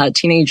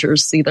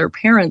teenagers see their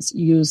parents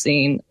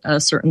using a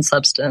certain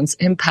substance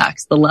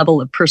impacts the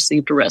level of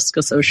perceived risk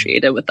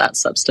associated with that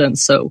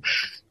substance. So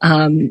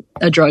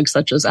a drug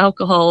such as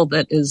alcohol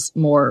that is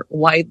more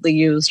widely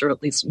used, or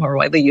at least more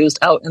widely used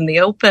out in the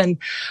open,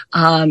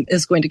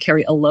 is going to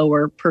carry a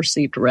lower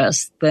perceived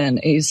risk than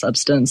a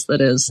substance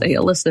that is, say,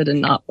 illicit and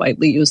not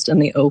widely used in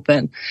the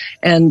open.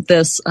 And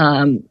this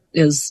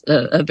is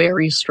a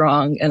very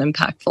strong and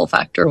impactful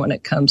factor when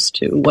it comes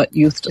to what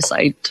youth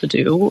decide to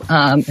do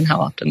and how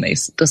often they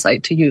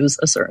decide to use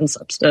a certain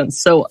substance.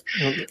 So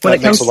when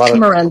it comes to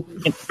Marin,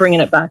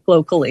 bringing it back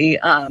locally,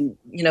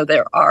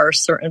 there are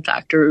certain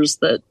factors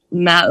that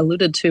Matt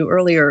alluded to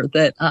earlier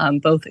that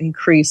both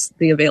increase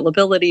the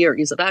availability or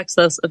ease of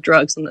access of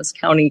drugs in this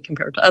county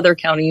compared to other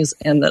counties,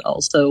 and that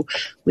also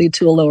lead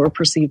to a lower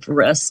perceived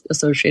risk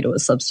associated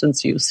with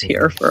substance use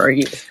here for our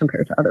youth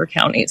compared to other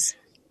counties.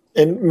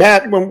 And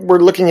Matt, when we're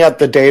looking at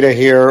the data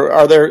here,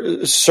 are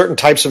there certain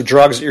types of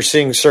drugs that you're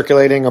seeing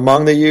circulating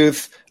among the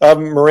youth of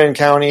Marin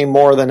County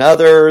more than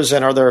others?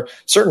 And are there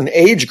certain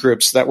age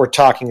groups that we're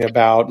talking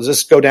about? Does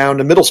this go down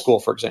to middle school,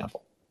 for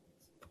example?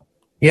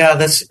 Yeah,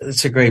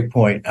 that's a great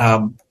point.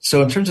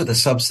 So in terms of the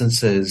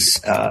substances,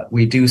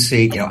 we do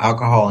see,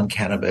 alcohol and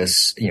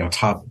cannabis,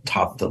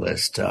 top the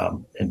list.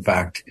 In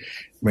fact,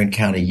 Marin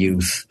County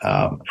youth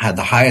had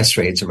the highest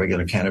rates of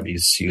regular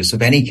cannabis use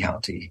of any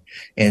county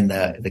in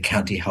the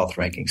county health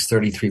rankings.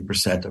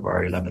 33% of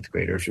our 11th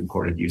graders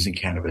reported using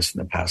cannabis in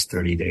the past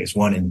 30 days,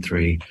 1 in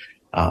 3.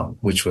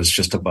 Which was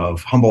just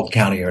above Humboldt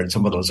County or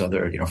some of those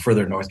other,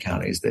 further north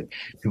counties that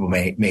people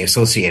may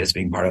associate as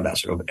being part of that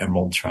sort of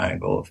emerald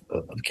triangle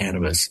of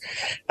cannabis.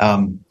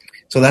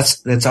 So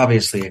that's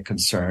obviously a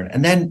concern.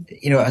 And then,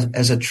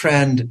 as a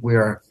trend, we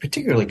are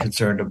particularly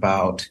concerned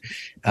about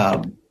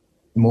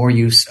more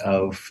use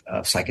of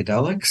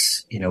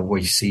psychedelics.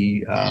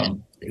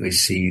 We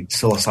see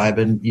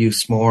psilocybin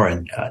use more,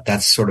 and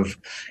that's sort of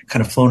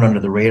kind of flown under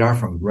the radar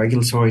from a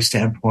regulatory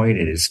standpoint.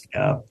 It is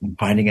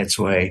finding its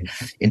way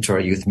into our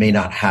youth, may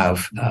not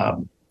have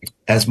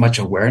as much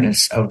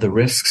awareness of the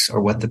risks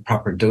or what the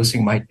proper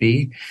dosing might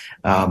be.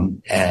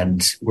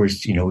 And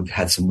we've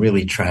had some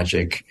really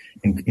tragic,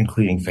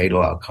 including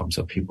fatal outcomes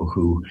of people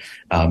who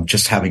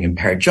just having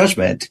impaired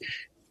judgment,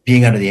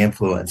 being under the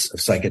influence of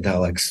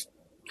psychedelics,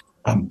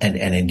 and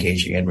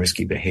engaging in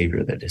risky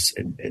behavior that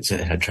it's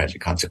a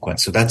tragic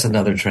consequence. So that's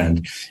another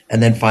trend.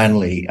 And then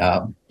finally,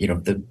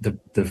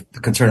 the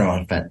concern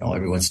around fentanyl.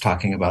 Everyone's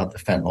talking about the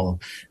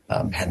fentanyl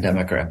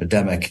pandemic or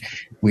epidemic.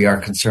 We are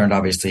concerned,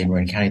 obviously, in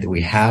Marin County that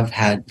we have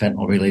had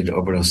fentanyl-related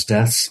overdose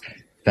deaths.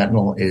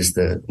 Fentanyl is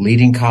the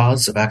leading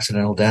cause of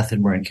accidental death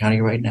in Marin County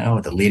right now.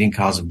 The leading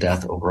cause of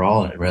death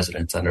overall in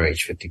residents under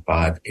age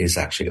 55 is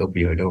actually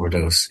opioid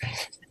overdose.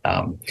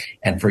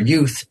 And for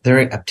youth,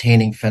 they're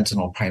obtaining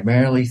fentanyl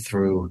primarily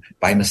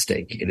by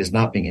mistake. It is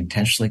not being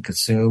intentionally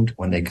consumed.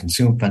 When they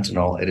consume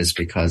fentanyl, it is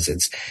because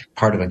it's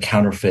part of a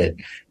counterfeit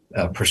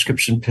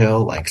prescription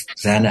pill like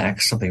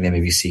Xanax, something they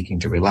may be seeking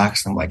to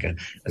relax them, like a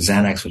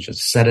Xanax, which is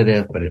a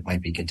sedative, but it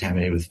might be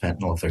contaminated with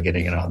fentanyl if they're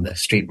getting it on the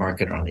street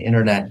market or on the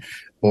internet,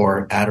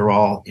 or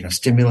Adderall,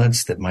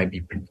 stimulants that might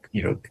be,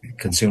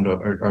 consumed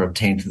or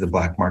obtained through the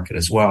black market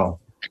as well.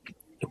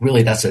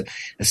 Really, that's a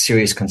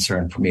serious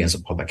concern for me as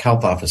a public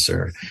health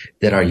officer,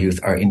 that our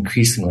youth are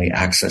increasingly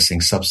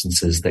accessing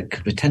substances that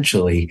could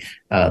potentially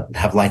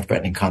have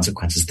life-threatening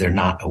consequences they're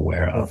not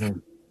aware of. Mm-hmm.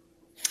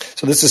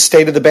 So this is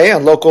State of the Bay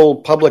on local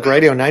public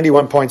radio,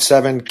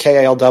 91.7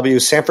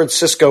 KALW, San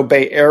Francisco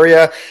Bay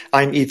Area.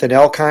 I'm Ethan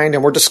Elkind,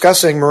 and we're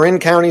discussing Marin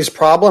County's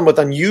problem with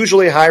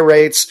unusually high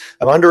rates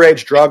of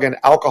underage drug and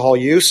alcohol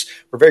use.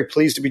 We're very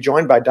pleased to be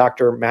joined by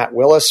Dr. Matt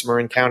Willis,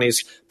 Marin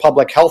County's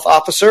public health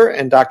officer,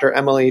 and Dr.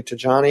 Emily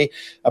Tajani,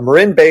 a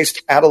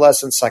Marin-based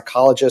adolescent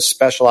psychologist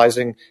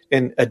specializing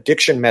in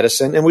addiction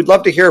medicine. And we'd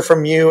love to hear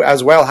from you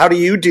as well. How do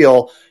you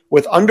deal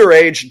with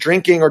underage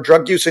drinking or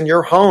drug use in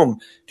your home?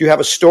 Do you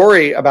have a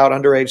story about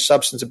underage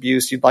substance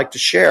abuse you'd like to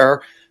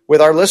share with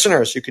our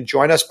listeners? You can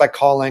join us by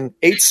calling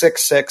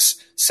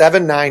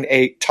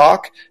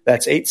 866-798-TALK.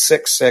 That's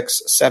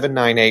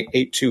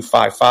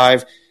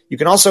 866-798-8255. You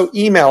can also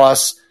email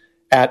us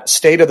at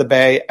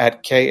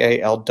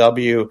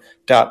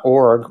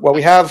stateofthebay@kalw.org. Well,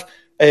 we have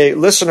a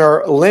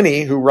listener,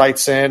 Lenny, who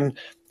writes in,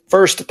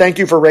 first, thank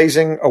you for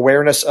raising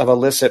awareness of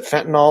illicit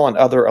fentanyl and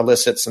other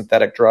illicit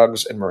synthetic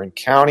drugs in Marin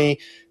County.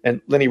 And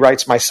Lenny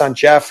writes, my son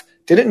Jeff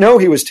didn't know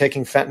he was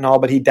taking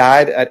fentanyl, but he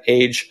died at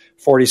age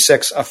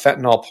 46 of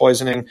fentanyl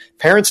poisoning.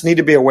 Parents need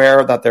to be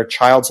aware that their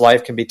child's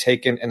life can be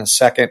taken in a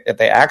second if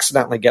they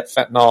accidentally get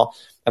fentanyl.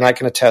 And I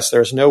can attest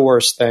there's no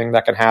worse thing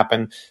that can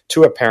happen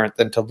to a parent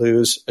than to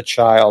lose a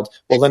child.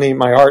 Well, Lenny,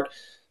 my heart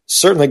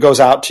certainly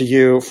goes out to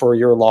you for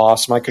your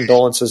loss. My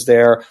condolences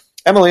there.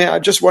 Emily,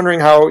 I'm just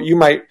wondering how you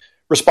might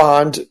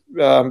respond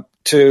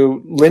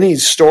to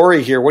Lenny's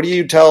story here. What do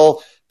you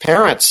tell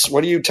parents?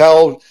 What do you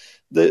tell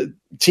the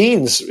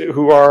teens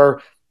who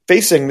are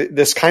facing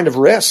this kind of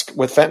risk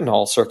with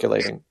fentanyl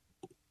circulating?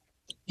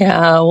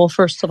 Yeah, well,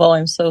 first of all,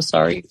 I'm so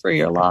sorry for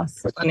your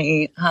loss,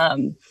 Lenny.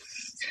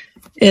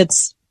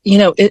 It's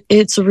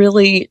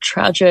really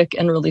tragic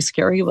and really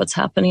scary what's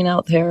happening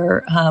out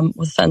there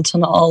with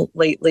fentanyl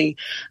lately.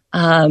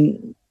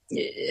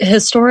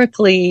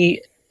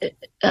 Historically,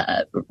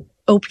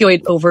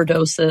 opioid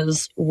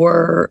overdoses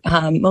were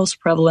most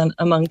prevalent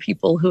among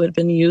people who had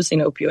been using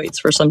opioids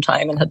for some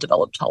time and had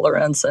developed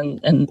tolerance and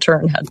in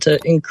turn had to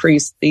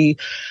increase the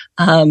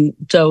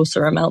dose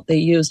or amount they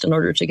used in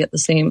order to get the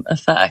same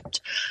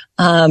effect.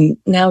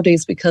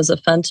 Nowadays, because of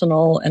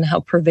fentanyl and how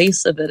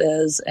pervasive it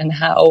is and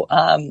how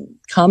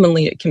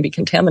commonly it can be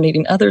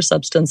contaminating other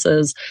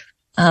substances,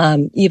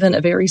 even a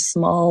very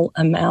small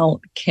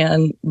amount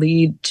can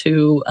lead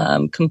to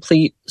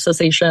complete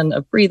cessation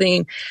of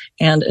breathing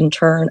and in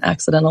turn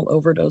accidental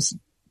overdose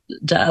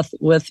death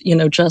with,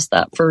 just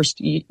that first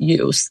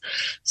use.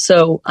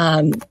 So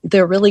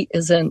there really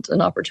isn't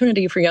an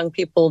opportunity for young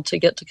people to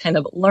get to kind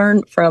of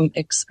learn from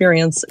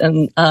experience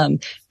and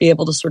be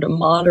able to sort of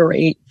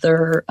moderate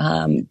their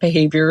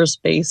behaviors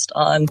based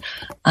on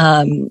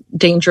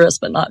dangerous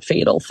but not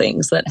fatal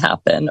things that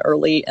happen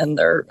early in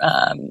their,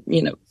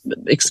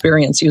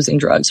 experience using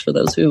drugs for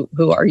those who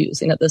are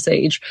using at this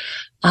age.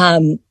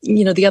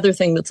 The other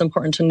thing that's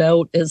important to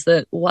note is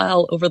that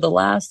while over the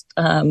last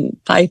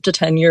 5 to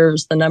 10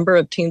 years, the number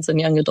of teens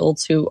and young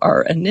adults who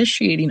are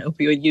initiating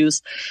opioid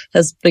use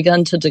has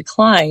begun to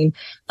decline,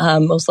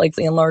 most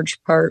likely in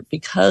large part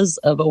because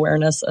of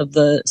awareness of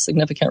the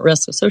significant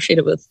risk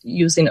associated with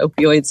using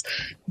opioids,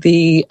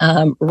 the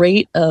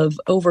rate of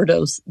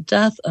overdose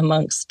death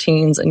amongst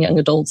teens and young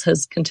adults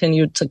has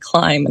continued to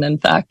climb. And in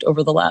fact,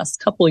 over the last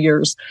couple of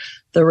years,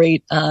 the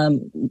rate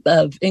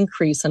of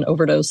increase in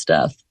overdose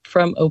death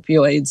from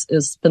opioids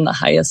has been the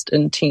highest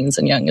in teens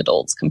and young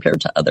adults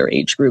compared to other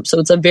age groups. So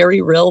it's a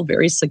very real,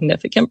 very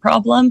significant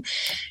problem.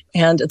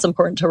 And it's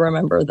important to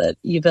remember that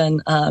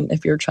even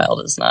if your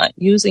child is not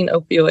using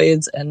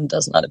opioids and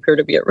does not appear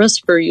to be at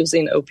risk for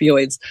using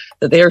opioids,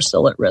 that they are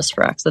still at risk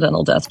for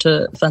accidental death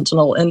to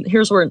fentanyl. And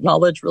here's where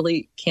knowledge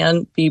really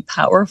can be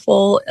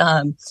powerful.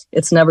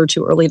 It's never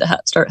too early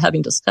to start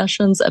having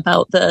discussions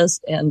about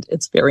this. And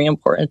it's very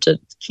important to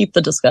keep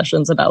the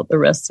discussions about the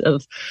risks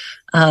of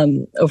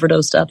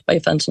overdose death by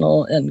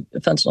fentanyl and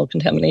fentanyl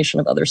contamination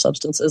of other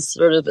substances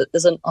sort of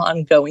is an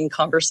ongoing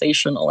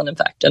conversational and, in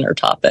fact, dinner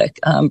topic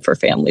for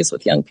families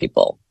with young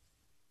people.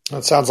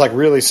 That sounds like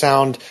really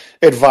sound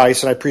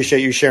advice, and I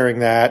appreciate you sharing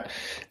that.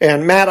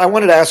 And Matt, I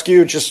wanted to ask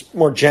you just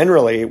more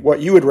generally what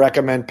you would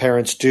recommend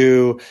parents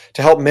do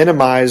to help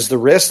minimize the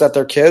risk that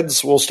their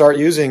kids will start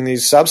using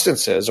these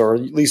substances, or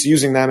at least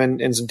using them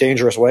in some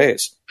dangerous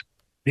ways.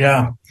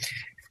 Yeah.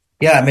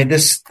 I mean,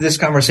 this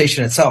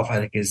conversation itself, I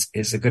think,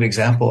 is a good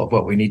example of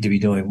what we need to be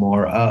doing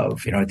more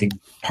of. I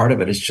think part of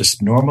it is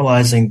just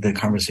normalizing the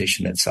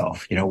conversation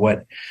itself.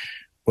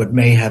 What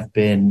may have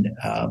been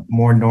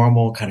more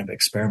normal kind of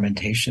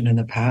experimentation in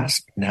the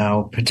past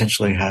now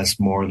potentially has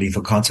more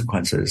lethal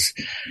consequences.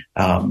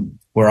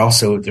 Where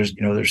also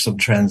there's some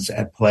trends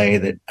at play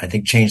that I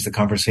think change the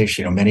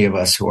conversation. Many of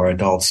us who are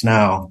adults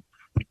now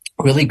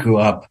really grew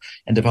up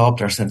and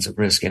developed our sense of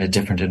risk in a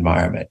different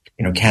environment.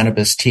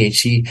 Cannabis,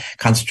 THC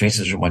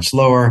concentrations are much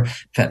lower.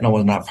 Fentanyl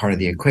was not part of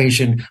the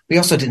equation. We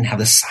also didn't have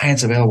the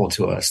science available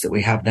to us that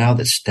we have now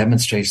that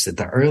demonstrates that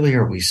the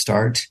earlier we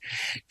start,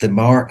 the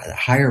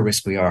higher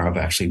risk we are of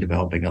actually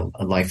developing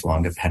a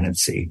lifelong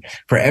dependency.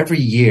 For every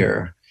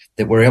year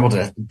that we're able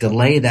to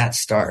delay that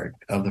start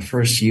of the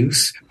first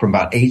use from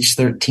about age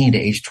 13 to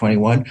age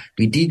 21,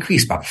 we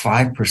decrease about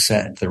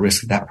 5% the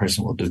risk that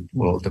person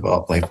will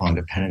develop lifelong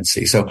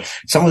dependency. So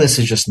some of this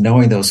is just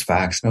knowing those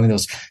facts, knowing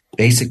those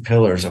basic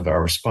pillars of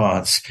our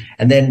response.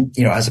 And then,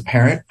 as a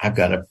parent, I've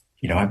got a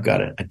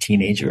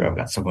teenager, I've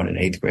got someone in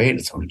 8th grade,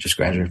 and someone who just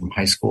graduated from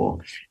high school.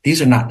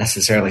 These are not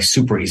necessarily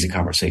super easy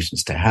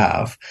conversations to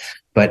have,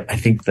 but I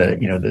think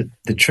the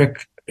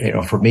trick,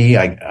 for me,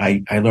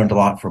 I learned a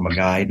lot from a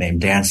guy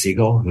named Dan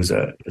Siegel, who's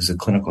a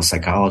clinical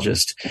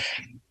psychologist.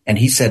 And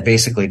he said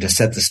basically to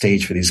set the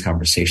stage for these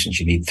conversations,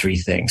 you need 3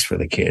 things for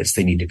the kids.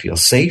 They need to feel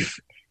safe,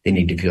 they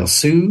need to feel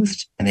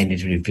soothed, and they need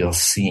to feel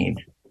seen.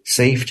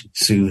 Safe,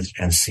 soothed,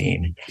 and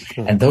seen.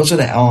 And those are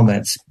the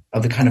elements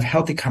of the kind of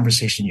healthy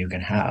conversation you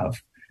can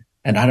have.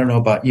 And I don't know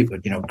about you,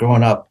 but,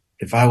 growing up,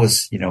 if I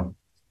was,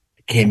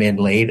 came in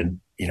late and,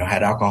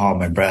 had alcohol in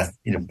my breath,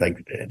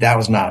 that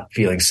was not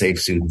feeling safe,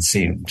 soothed, and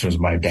seen in terms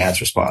of my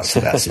dad's response to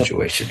that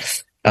situation.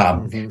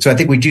 So I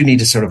think we do need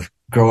to sort of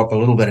grow up a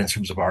little bit in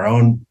terms of our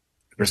own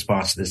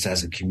response to this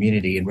as a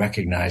community and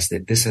recognize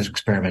that this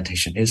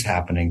experimentation is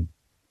happening,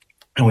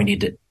 and we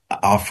need to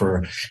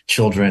offer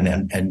children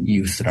and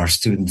youth and our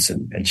students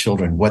and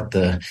children what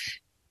a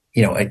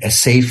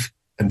safe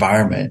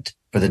environment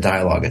for the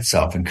dialogue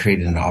itself, and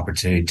creating an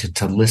opportunity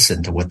to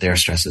listen to what their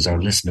stresses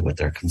are, listen to what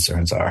their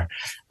concerns are.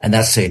 And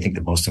that's, I think,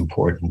 the most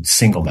important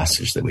single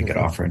message that we could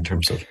offer in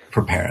terms of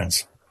for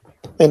parents.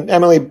 And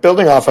Emily,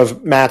 building off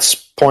of Matt's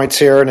points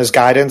here and his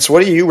guidance,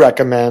 what do you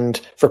recommend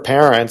for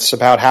parents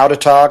about how to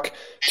talk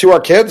to our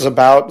kids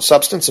about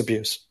substance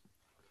abuse?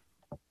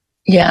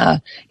 Yeah.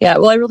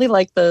 Well, I really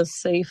like the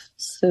safe,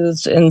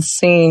 soothed, and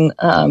seen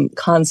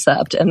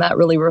concept, and that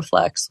really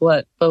reflects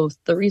what both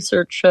the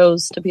research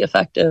shows to be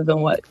effective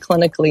and what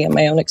clinically, in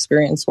my own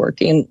experience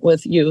working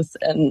with youth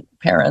and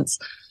parents,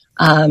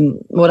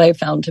 what I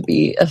found to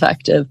be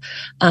effective.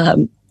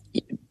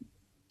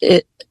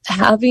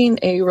 Having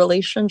a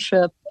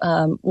relationship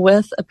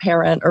with a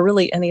parent, or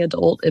really any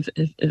adult, if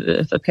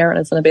a parent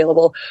isn't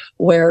available,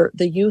 where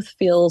the youth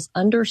feels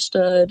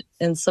understood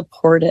and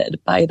supported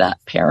by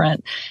that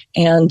parent,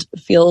 and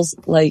feels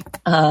like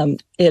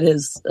it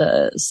is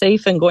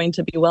safe and going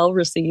to be well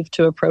received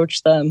to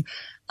approach them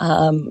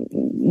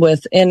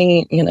with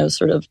any,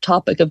 sort of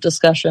topic of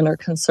discussion or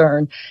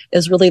concern,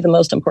 is really the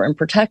most important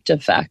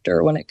protective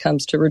factor when it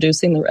comes to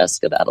reducing the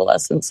risk of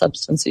adolescent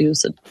substance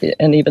use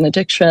and even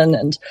addiction,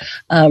 and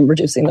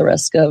reducing the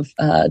risk of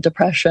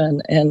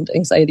depression and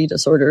anxiety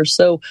disorders.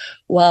 So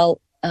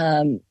while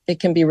it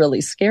can be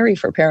really scary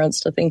for parents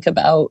to think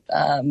about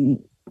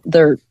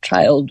their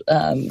child,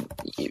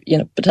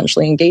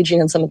 potentially engaging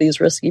in some of these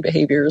risky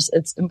behaviors,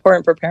 it's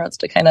important for parents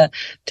to kind of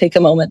take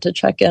a moment to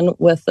check in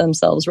with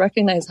themselves,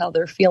 recognize how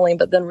they're feeling,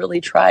 but then really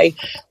try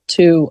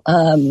to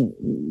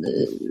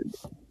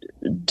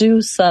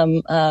do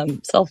some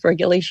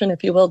self-regulation,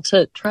 if you will,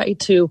 to try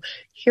to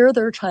hear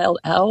their child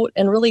out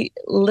and really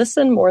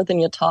listen more than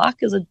you talk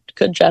is a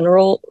good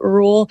general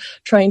rule,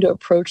 trying to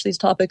approach these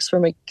topics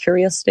from a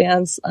curious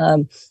stance,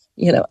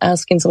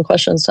 asking some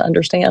questions to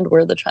understand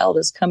where the child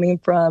is coming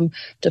from,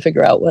 to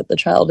figure out what the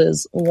child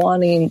is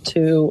wanting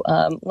to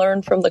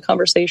learn from the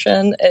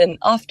conversation. And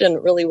often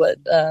really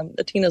what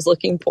the teen is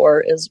looking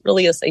for is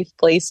really a safe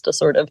place to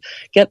sort of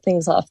get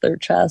things off their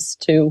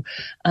chest, to,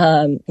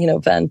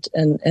 vent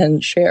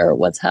and share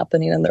what's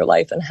happening in their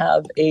life, and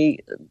have a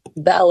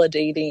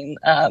validating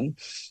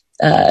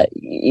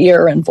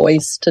ear and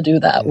voice to do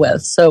that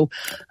with. So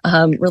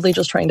really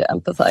just trying to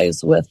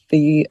empathize with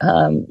the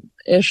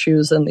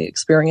issues and the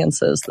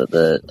experiences that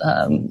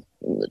the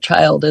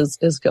child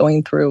is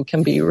going through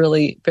can be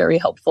really very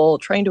helpful.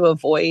 Trying to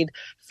avoid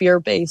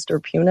fear-based or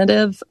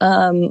punitive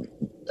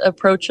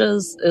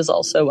approaches is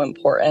also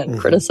important. Mm-hmm.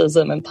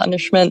 Criticism and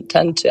punishment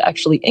tend to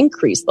actually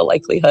increase the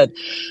likelihood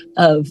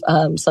of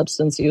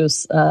substance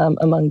use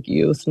among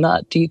youth,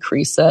 not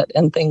decrease it.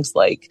 And things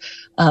like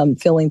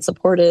feeling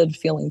supported,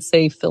 feeling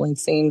safe, feeling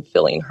seen,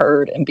 feeling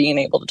heard, and being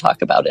able to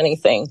talk about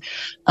anything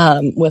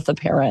with a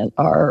parent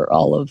are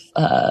all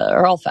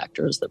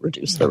factors that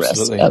reduce the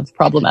risk of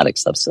problematic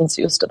substance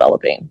use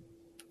developing.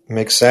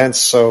 Makes sense.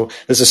 So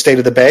this is State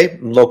of the Bay,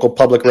 local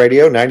public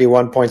radio,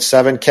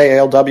 91.7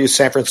 KALW,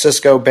 San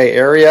Francisco Bay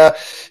Area.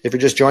 If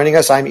you're just joining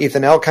us, I'm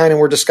Ethan Elkind, and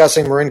we're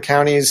discussing Marin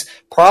County's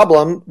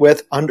problem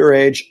with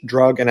underage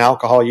drug and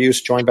alcohol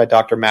use, joined by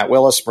Dr. Matt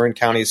Willis, Marin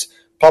County's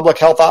public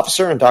health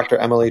officer, and Dr.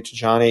 Emily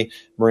Tajani,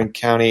 Marin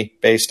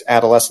County-based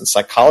adolescent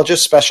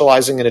psychologist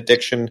specializing in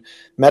addiction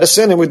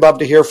medicine. And we'd love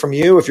to hear from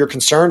you if you're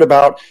concerned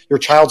about your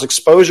child's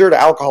exposure to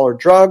alcohol or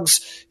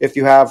drugs. If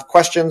you have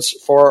questions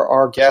for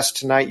our guest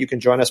tonight, you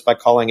can join us by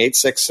calling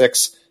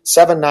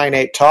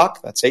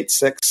 866-798-TALK. That's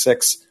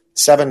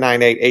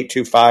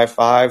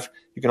 866-798-8255.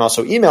 You can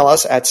also email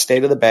us at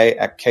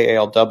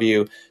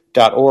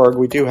stateofthebay@kalw.org.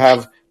 We do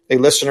have a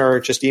listener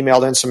just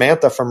emailed in.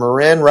 Samantha from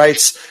Marin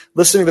writes,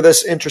 listening to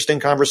this interesting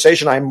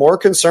conversation, I'm more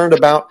concerned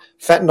about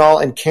fentanyl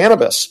and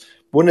cannabis.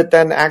 Wouldn't it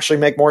then actually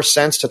make more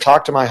sense to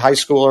talk to my high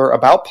schooler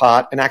about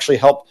pot and actually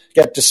help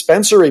get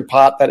dispensary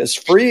pot that is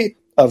free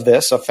of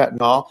this, of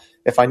fentanyl,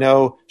 if I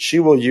know she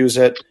will use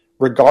it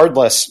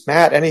regardless.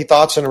 Matt, any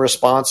thoughts in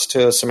response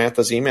to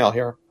Samantha's email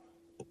here?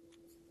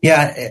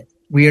 Yeah,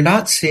 we are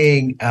not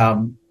seeing,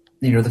 the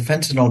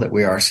fentanyl that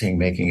we are seeing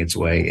making its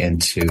way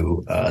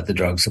into the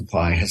drug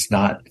supply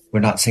we're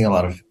not seeing a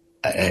lot of,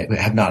 we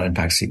have not in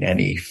fact seen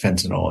any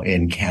fentanyl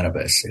in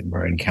cannabis in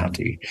Marin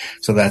County.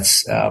 So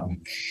that's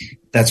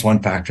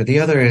one factor. The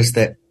other is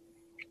that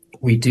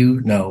we do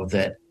know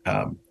that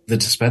the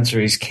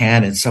dispensaries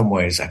can in some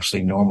ways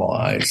actually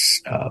normalize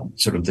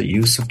sort of the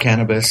use of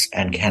cannabis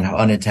and can have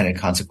unintended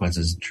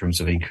consequences in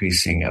terms of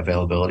increasing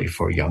availability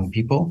for young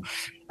people.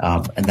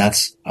 And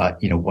that's,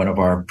 one of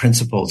our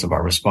principles of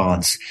our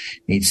response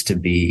needs to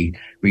be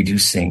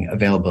reducing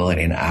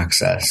availability and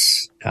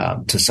access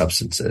to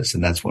substances.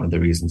 And that's one of the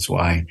reasons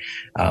why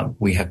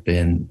we have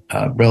been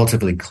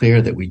relatively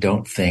clear that we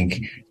don't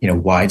think,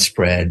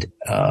 widespread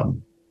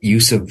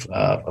use of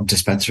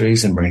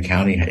dispensaries in Marin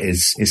County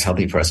is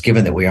healthy for us,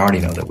 given that we already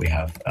know that we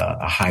have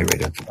a high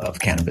rate of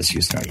cannabis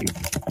use in our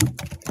youth.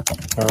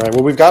 All right.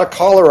 Well, we've got a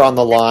caller on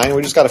the line.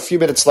 We just got a few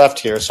minutes left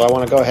here, so I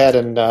want to go ahead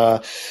and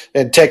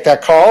take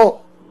that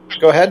call.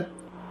 Go ahead.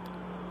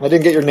 I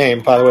didn't get your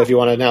name, by the way, if you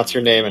want to announce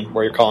your name and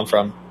where you're calling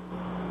from.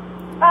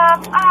 My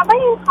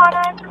name is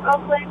Hannah. I'm from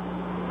Oakland.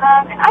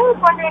 And I was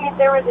wondering if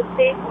there was a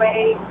safe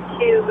way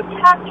to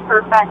test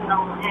for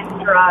fentanyl in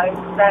drugs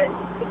that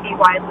could be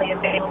widely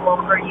available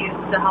for use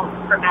to help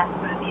prevent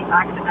some of these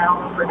accidental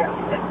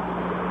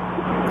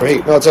overdoses.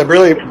 Great. No, it's a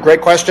really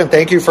great question.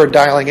 Thank you for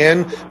dialing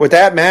in. With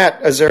that,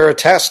 Matt, is there a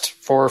test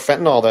for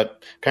fentanyl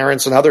that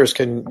parents and others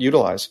can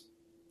utilize?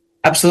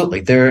 Absolutely.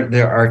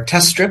 There are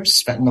test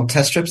strips, fentanyl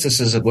test strips. This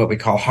is what we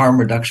call harm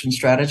reduction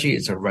strategy.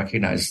 It's to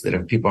recognize that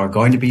if people are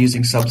going to be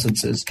using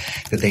substances,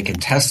 that they can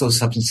test those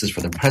substances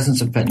for the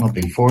presence of fentanyl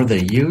before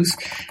they use.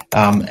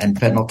 And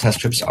fentanyl test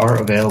strips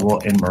are available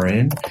in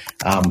Marin,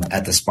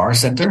 at the SPAR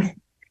Center.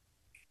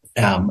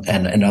 And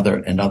in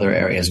other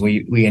areas.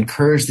 We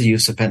encourage the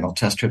use of fentanyl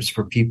test strips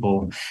for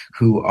people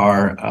who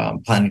are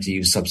planning to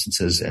use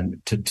substances and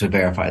to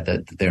verify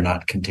that they're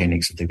not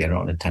containing something they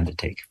don't intend to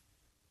take.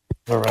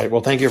 All right.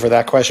 Well, thank you for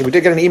that question. We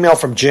did get an email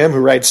from Jim who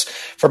writes,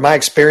 from my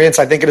experience,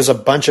 I think it is a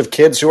bunch of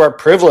kids who are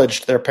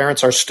privileged. Their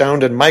parents are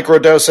stoned and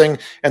microdosing,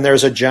 and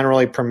there's a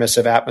generally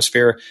permissive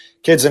atmosphere.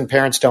 Kids and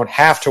parents don't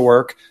have to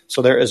work,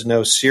 so there is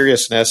no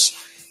seriousness.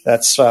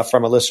 That's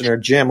from a listener,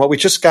 Jim. Well, we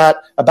just got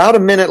about a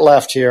minute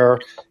left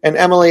here. And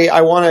Emily,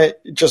 I want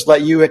to just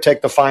let you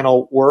take the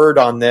final word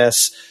on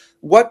this.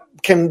 What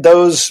can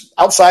those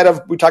outside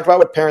of, we talked about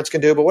what parents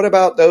can do, but what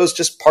about those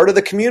just part of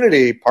the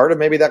community, part of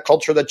maybe that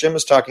culture that Jim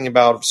was talking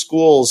about,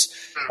 schools,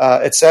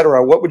 et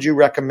cetera? What would you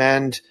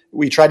recommend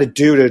we try to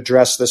do to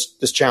address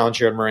this challenge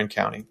here in Marin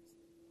County?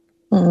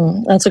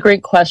 That's a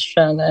great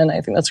question. And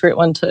I think that's a great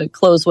one to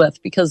close with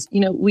because,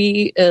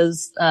 we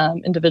as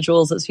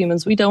individuals, as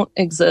humans, we don't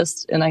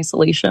exist in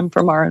isolation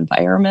from our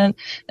environment.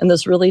 And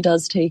this really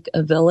does take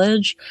a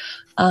village.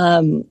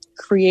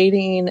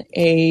 Creating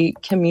a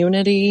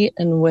community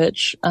in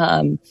which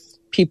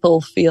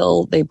people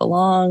feel they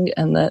belong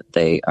and that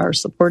they are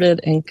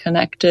supported and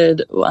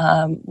connected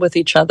with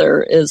each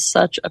other is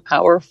such a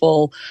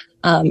powerful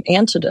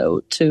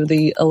antidote to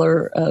the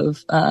allure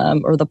of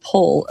or the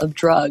pull of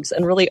drugs,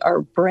 and really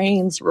our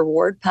brain's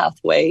reward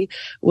pathway,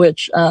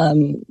 which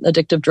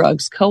addictive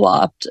drugs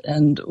co-opt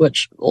and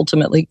which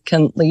ultimately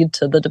can lead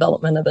to the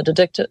development of an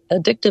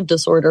addictive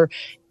disorder,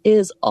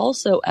 is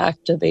also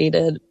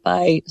activated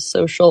by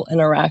social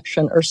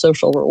interaction or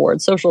social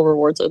rewards. Social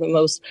rewards are the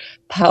most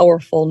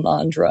powerful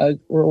non-drug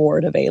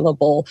reward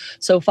available.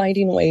 So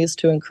finding ways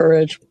to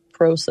encourage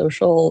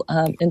pro-social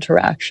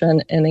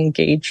interaction and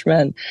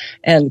engagement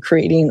and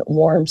creating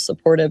warm,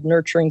 supportive,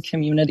 nurturing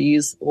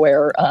communities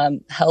where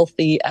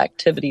healthy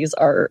activities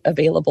are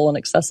available and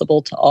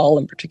accessible to all,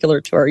 in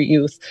particular to our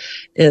youth,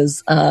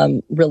 is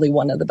really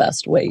one of the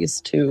best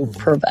ways to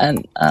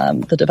prevent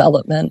the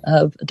development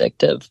of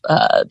addictive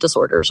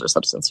disorders or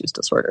substance use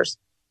disorders.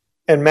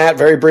 And Matt,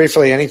 very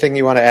briefly, anything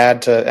you want to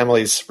add to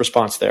Emily's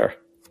response there?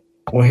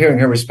 Well, hearing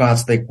her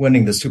response, I think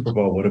winning the Super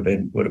Bowl would have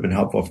been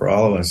helpful for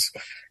all of us.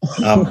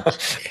 I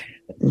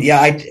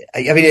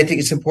think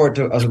it's important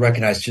to also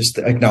recognize, just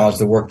to acknowledge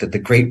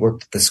the great work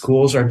that the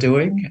schools are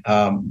doing.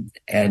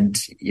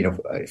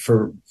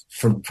 For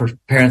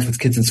parents with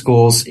kids in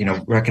schools,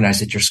 recognize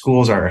that your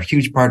schools are a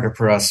huge partner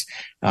for us,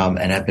 and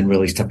have been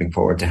really stepping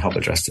forward to help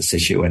address this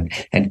issue.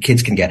 And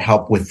kids can get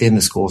help within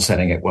the school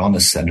setting at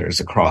wellness centers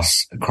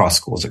across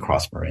schools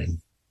across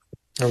Marin.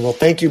 Well,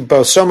 thank you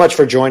both so much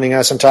for joining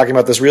us and talking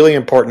about this really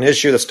important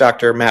issue. That's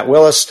Dr. Matt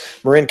Willis,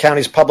 Marin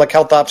County's Public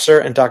Health Officer,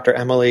 and Dr.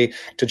 Emily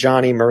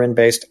Tajani,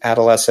 Marin-based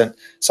adolescent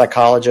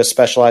psychologist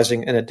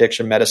specializing in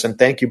addiction medicine.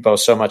 Thank you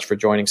both so much for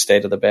joining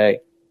State of the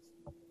Bay.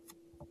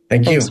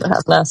 Thanks for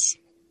having us.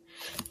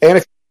 And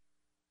if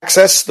you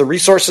access the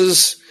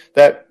resources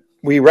that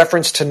we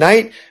referenced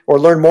tonight or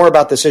learn more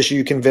about this issue,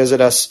 you can visit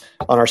us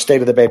on our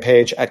State of the Bay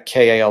page at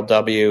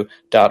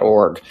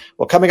kalw.org.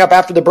 Well, coming up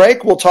after the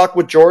break, we'll talk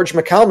with George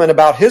McCalman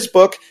about his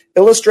book,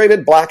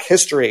 Illustrated Black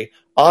History,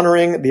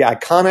 Honoring the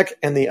Iconic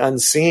and the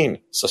Unseen.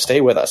 So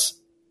stay with us.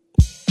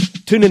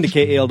 Tune into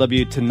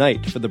KALW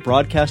tonight for the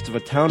broadcast of a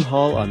town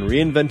hall on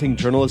reinventing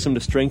journalism to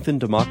strengthen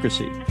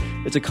democracy.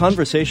 It's a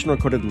conversation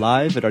recorded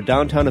live at our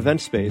downtown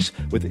event space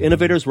with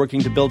innovators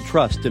working to build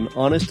trust in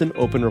honest and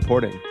open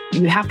reporting.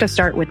 You have to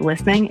start with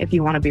listening if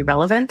you want to be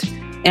relevant,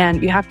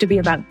 and you have to be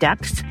about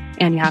depth,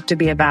 and you have to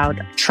be about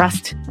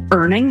trust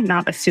earning,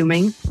 not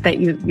assuming that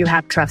you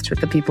have trust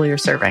with the people you're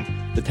serving.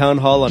 The town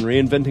hall on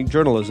reinventing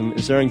journalism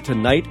is airing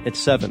tonight at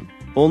 7,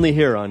 only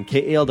here on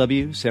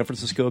KALW, San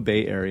Francisco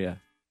Bay Area.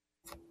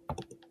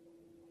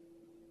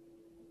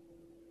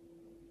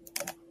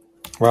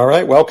 All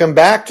right, welcome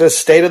back to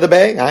State of the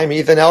Bay. I'm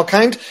Ethan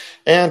Elkind,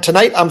 and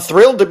tonight I'm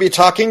thrilled to be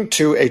talking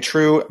to a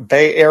true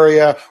Bay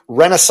Area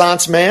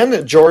Renaissance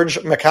man, George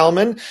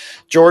McCalman.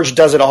 George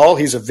does it all.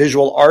 He's a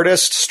visual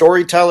artist,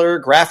 storyteller,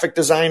 graphic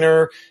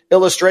designer,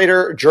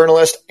 illustrator,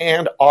 journalist,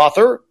 and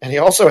author. And he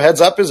also heads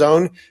up his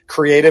own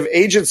creative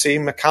agency,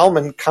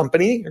 McCalman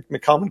Company, or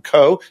McCalman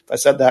Co., if I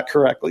said that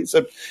correctly.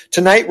 So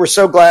tonight we're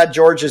so glad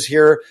George is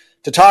here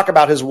to talk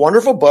about his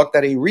wonderful book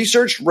that he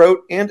researched,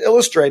 wrote, and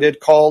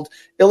illustrated called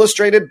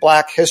Illustrated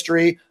Black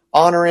History,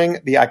 Honoring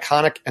the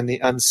Iconic and the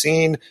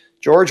Unseen.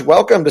 George,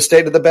 welcome to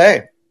State of the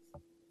Bay.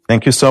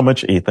 Thank you so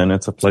much, Ethan.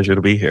 It's a pleasure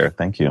to be here.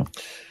 Thank you.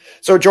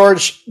 So,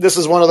 George, this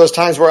is one of those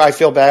times where I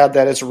feel bad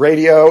that it's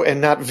radio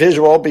and not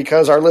visual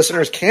because our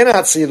listeners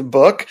cannot see the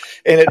book,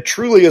 and it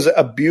truly is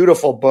a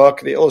beautiful book,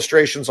 the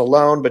illustrations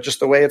alone, but just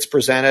the way it's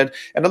presented.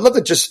 And I'd love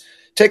to just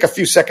take a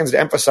few seconds to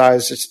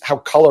emphasize just how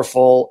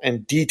colorful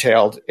and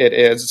detailed it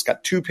is. It's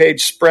got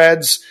 2-page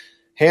spreads,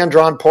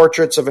 hand-drawn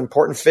portraits of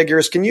important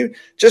figures. Can you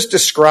just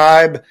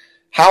describe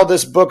how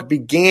this book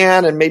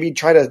began and maybe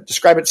try to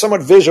describe it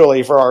somewhat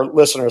visually for our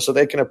listeners so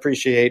they can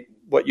appreciate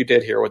what you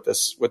did here with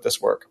this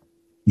work?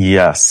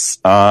 Yes.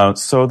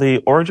 So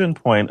the origin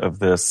point of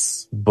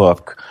this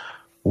book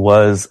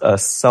was a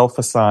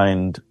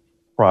self-assigned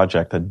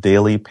project, a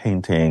daily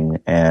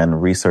painting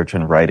and research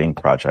and writing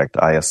project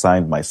I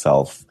assigned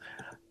myself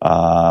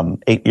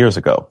 8 years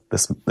ago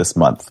this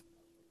month.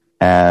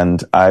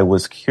 And I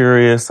was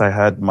curious. I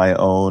had my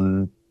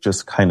own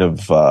just kind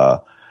of,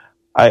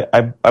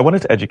 I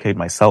wanted to educate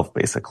myself,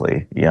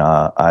 basically.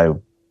 Yeah.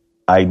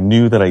 I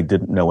knew that I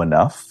didn't know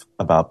enough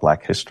about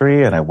Black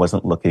history, and I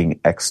wasn't looking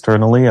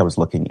externally. I was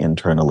looking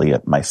internally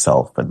at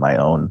myself and my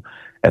own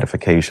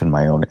edification,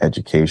 my own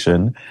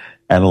education.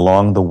 And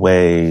along the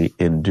way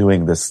in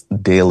doing this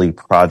daily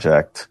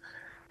project,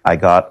 I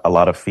got a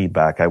lot of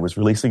feedback. I was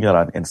releasing it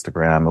on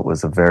Instagram. It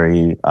was a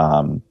very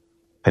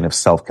kind of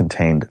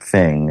self-contained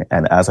thing.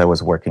 And as I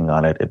was working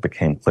on it, it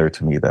became clear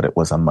to me that it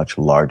was a much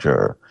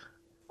larger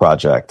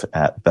project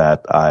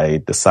that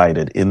I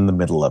decided in the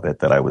middle of it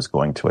that I was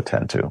going to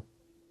attend to.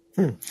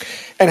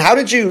 And how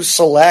did you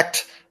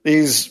select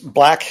these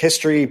Black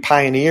history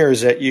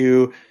pioneers that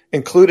you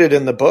included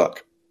in the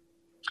book?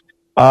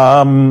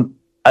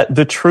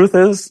 The truth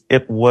is,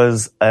 it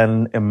was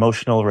an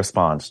emotional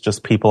response,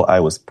 just people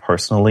I was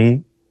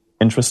personally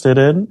interested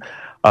in.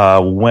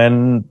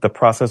 When the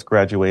process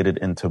graduated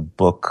into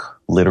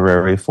book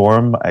literary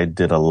form, I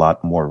did a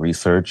lot more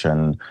research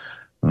and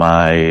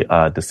my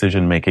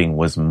decision-making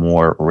was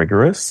more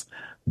rigorous.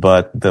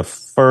 But the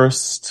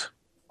first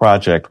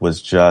project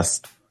was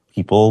just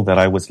people that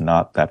I was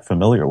not that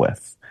familiar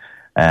with.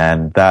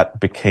 And that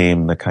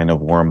became the kind of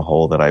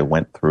wormhole that I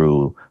went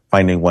through.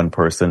 Finding one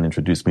person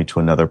introduced me to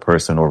another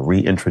person or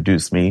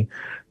reintroduced me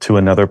to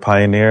another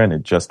pioneer, and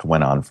it just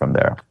went on from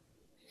there.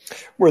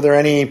 Were there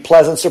any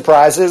pleasant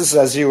surprises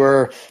as you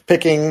were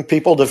picking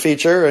people to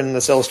feature in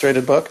this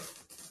illustrated book?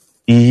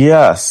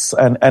 Yes,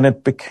 and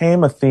it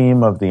became a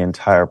theme of the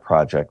entire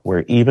project,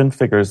 where even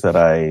figures that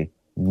I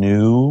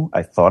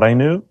thought I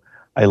knew,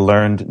 I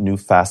learned new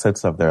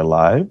facets of their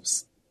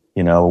lives.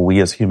 You know, we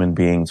as human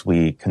beings,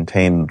 we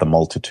contain the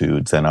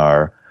multitudes, and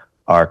our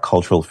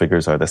cultural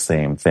figures are the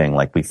same thing.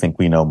 Like, we think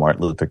we know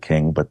Martin Luther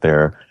King, but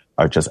there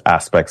are just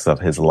aspects of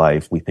his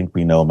life. We think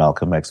we know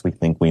Malcolm X. We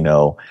think we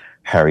know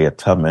Harriet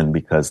Tubman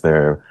because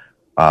their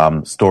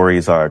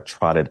stories are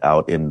trotted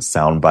out in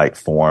soundbite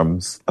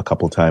forms a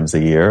couple times a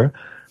year.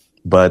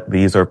 But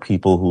these are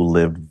people who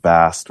lived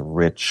vast,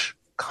 rich,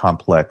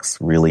 complex,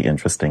 really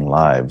interesting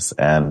lives.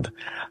 And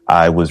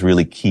I was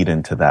really keyed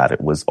into that.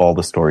 It was all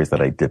the stories that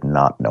I did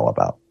not know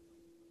about.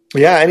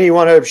 Yeah, any you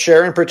want to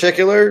share in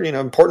particular,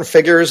 important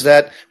figures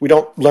that we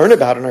don't learn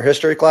about in our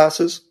history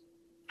classes?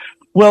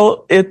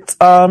 Well, it's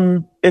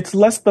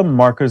less the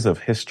markers of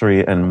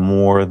history and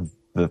more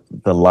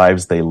the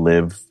lives they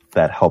live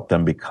that helped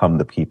them become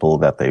the people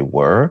that they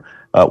were.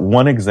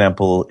 One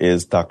example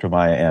is Dr.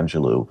 Maya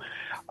Angelou.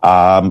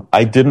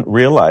 I didn't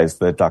realize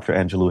that Dr.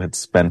 Angelou had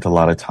spent a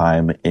lot of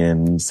time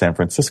in San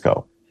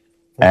Francisco.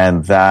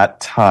 And that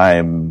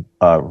time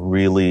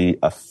really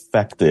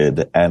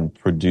affected and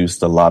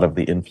produced a lot of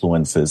the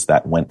influences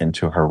that went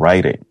into her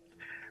writing.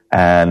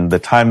 And the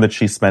time that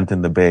she spent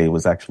in the Bay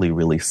was actually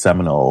really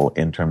seminal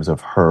in terms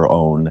of her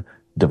own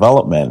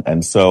development.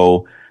 And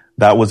so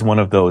that was one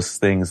of those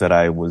things that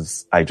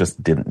I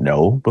just didn't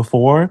know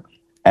before.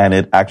 And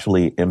it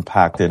actually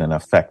impacted and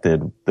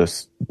affected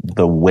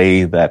the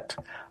way that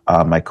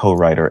my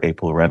co-writer,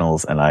 April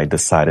Reynolds, and I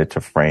decided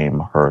to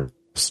frame her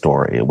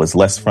story. It was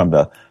less from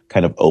the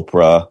kind of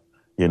Oprah,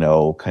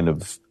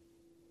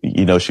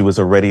 she was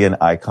already an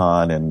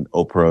icon, and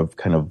Oprah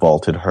kind of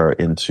vaulted her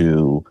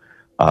into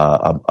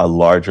a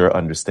larger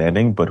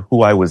understanding. But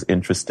who I was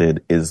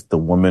interested is the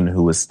woman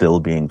who was still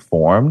being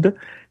formed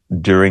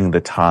during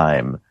the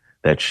time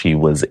that she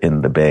was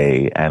in the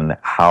Bay and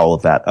how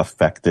that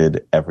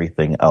affected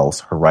everything else,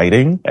 her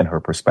writing and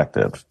her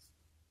perspective.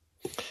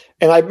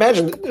 And I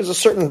imagine there's a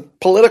certain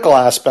political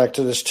aspect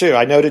to this too.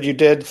 I noted you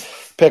did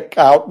pick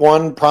out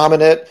one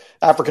prominent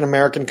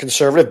African-American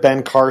conservative,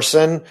 Ben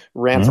Carson,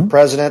 ran for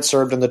president,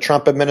 served in the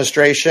Trump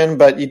administration,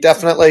 but you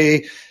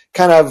definitely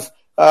kind of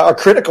are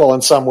critical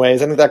in some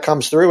ways. I think that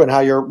comes through in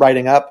how you're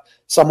writing up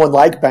someone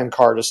like Ben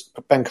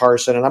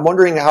Carson. And I'm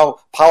wondering how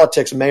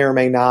politics may or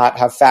may not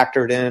have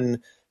factored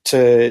in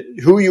to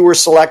who you were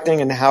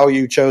selecting and how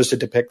you chose to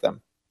depict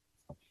them.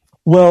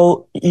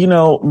 Well,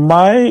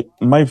 my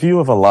view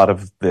of a lot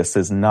of this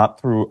is not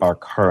through our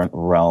current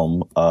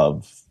realm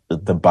of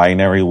the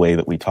binary way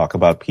that we talk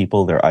about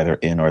people. They're either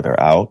in or they're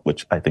out,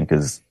 which I think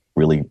is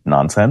really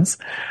nonsense.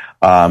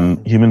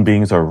 Human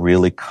beings are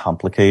really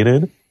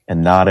complicated,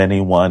 and not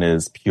anyone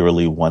is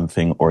purely one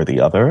thing or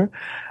the other.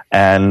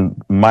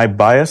 And my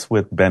bias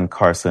with Ben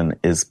Carson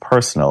is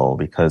personal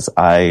because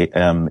I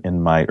am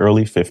in my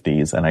early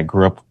 50s and I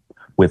grew up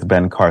with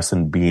Ben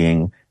Carson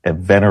being a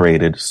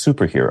venerated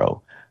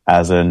superhero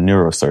as a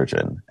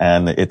neurosurgeon.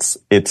 And it's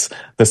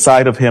the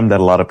side of him that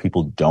a lot of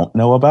people don't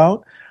know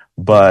about.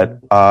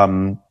 But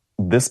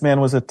this man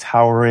was a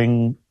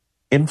towering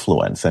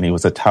influence, and he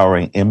was a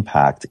towering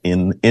impact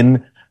in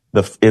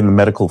the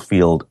medical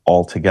field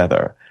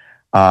altogether.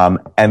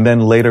 And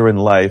then later in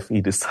life, he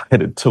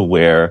decided to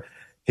wear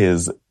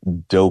his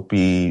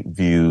dopey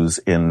views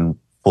in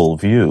full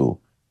view.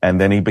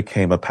 And then he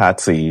became a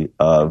patsy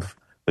of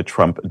the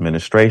Trump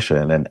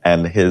administration,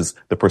 and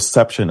the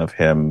perception of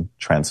him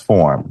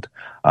transformed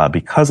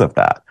because of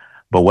that.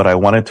 But what I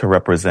wanted to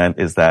represent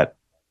is that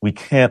we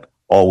can't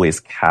always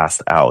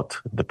cast out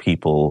the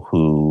people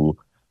who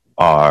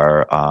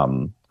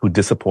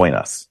disappoint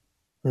us.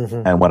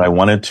 Mm-hmm. And what I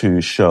wanted to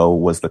show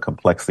was the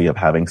complexity of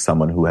having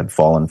someone who had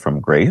fallen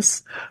from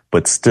grace,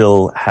 but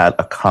still had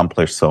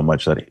accomplished so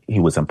much that he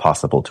was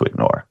impossible to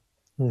ignore.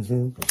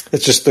 Mm-hmm.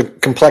 It's just the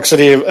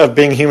complexity of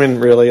being human,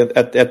 really,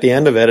 at the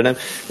end of it. And I'd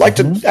like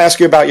to ask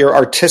you about your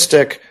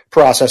artistic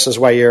processes,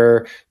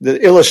 the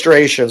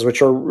illustrations,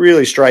 which are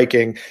really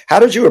striking. How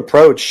did you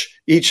approach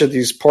each of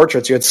these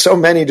portraits? You had so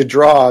many to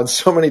draw and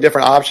so many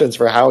different options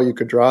for how you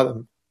could draw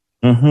them.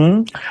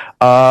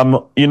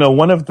 Mm-hmm.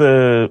 One of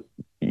the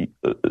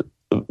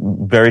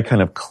very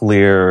kind of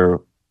clear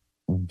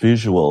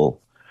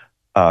visual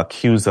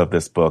cues of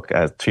this book,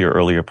 as to your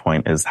earlier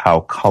point, is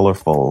how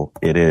colorful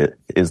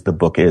the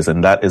book is.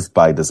 And that is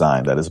by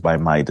design. That is by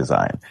my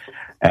design.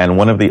 And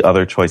one of the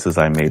other choices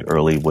I made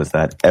early was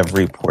that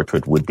every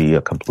portrait would be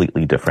a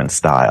completely different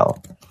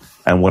style.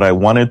 And what I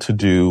wanted to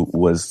do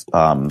was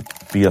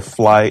be a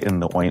fly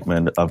in the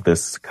ointment of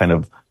this kind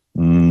of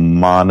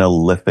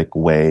monolithic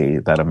way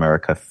that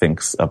America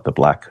thinks of the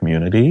Black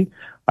community.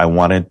 I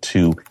wanted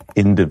to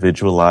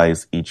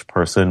individualize each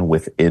person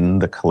within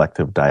the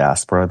collective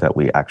diaspora that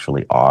we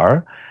actually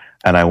are.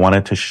 And I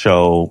wanted to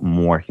show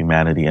more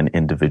humanity and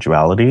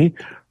individuality.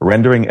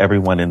 Rendering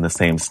everyone in the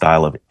same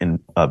style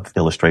of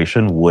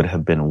illustration would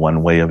have been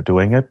one way of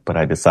doing it, but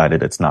I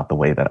decided it's not the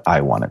way that I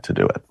wanted to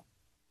do it.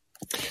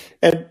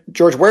 And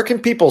George, where can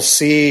people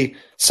see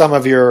some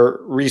of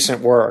your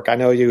recent work? I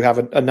know you have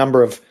a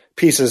number of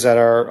pieces that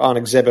are on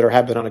exhibit or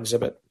have been on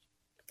exhibit.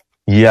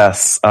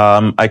 Yes.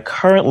 I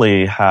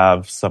currently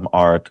have some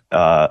art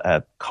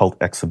at Cult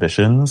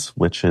Exhibitions,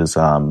 which is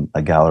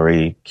a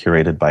gallery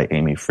curated by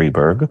Amy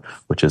Freeberg,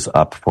 which is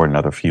up for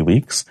another few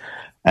weeks.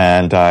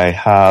 And I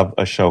have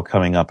a show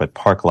coming up at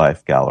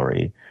Parklife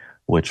Gallery,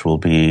 which will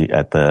be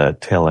at the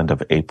tail end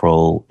of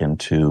April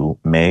into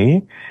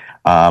May.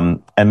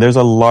 And there's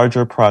a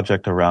larger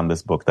project around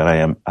this book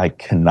that I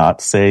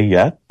cannot say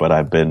yet, but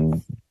I've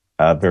been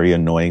very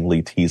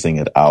annoyingly teasing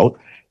it out.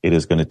 It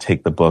is going to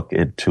take the book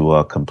into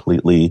a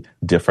completely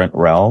different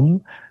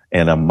realm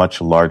and a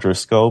much larger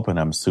scope. And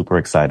I'm super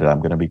excited. I'm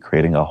going to be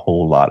creating a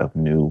whole lot of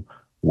new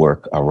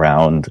work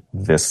around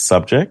this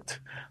subject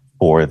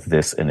for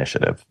this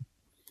initiative.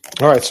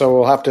 All right. So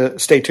we'll have to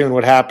stay tuned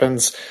what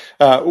happens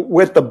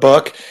with the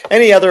book.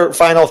 Any other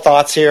final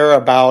thoughts here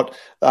about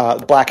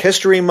Black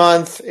History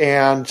Month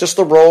and just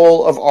the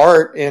role of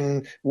art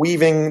in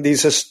weaving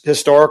these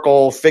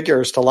historical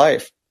figures to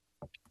life?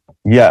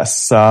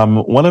 Yes.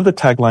 One of the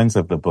taglines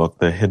of the book,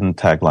 the hidden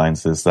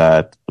taglines, is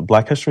that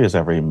Black History is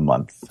every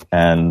month,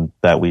 and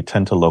that we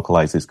tend to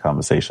localize these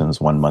conversations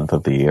 1 month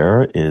of the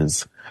year.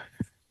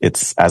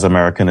 It's as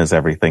American as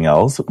everything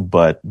else,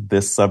 but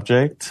this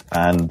subject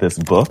and this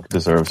book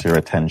deserves your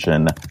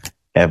attention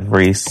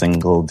every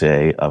single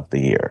day of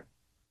the year.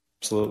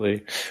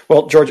 Absolutely.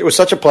 Well, George, it was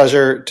such a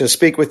pleasure to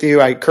speak with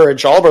you. I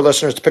encourage all of our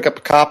listeners to pick up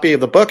a copy of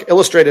the book,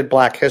 Illustrated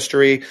Black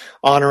History,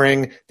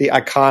 honoring the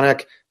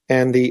iconic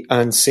and the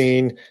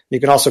unseen. You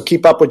can also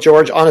keep up with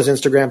George on his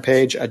Instagram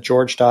page at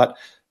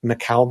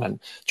george.mccalman.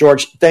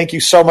 George, thank you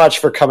so much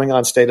for coming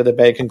on State of the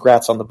Bay.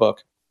 Congrats on the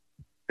book.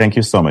 Thank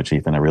you so much,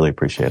 Ethan. I really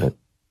appreciate it.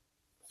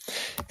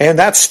 And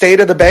that's State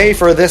of the Bay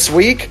for this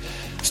week.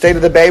 State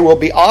of the Bay will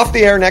be off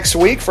the air next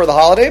week for the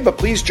holiday, but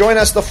please join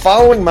us the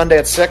following Monday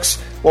at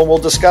 6 when we'll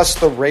discuss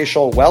the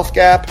racial wealth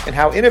gap and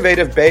how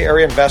innovative Bay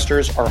Area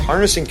investors are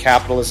harnessing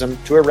capitalism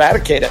to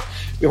eradicate it.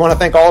 We want to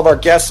thank all of our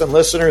guests and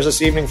listeners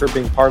this evening for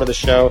being part of the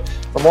show.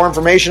 For more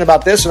information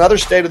about this and other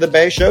State of the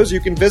Bay shows, you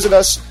can visit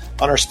us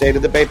on our State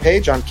of the Bay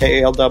page on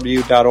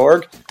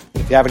kalw.org.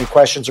 If you have any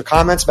questions or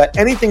comments about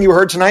anything you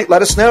heard tonight,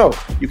 let us know.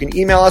 You can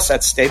email us at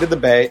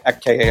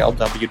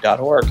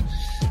stateofthebay@kalw.org.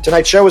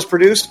 Tonight's show was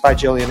produced by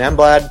Jillian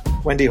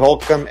Emblad, Wendy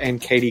Holcomb, and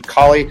Katie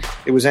Colley.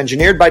 It was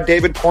engineered by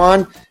David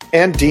Kwan,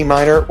 and D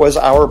Minor was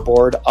our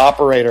board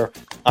operator.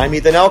 I'm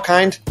Ethan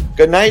Elkind.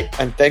 Good night,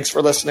 and thanks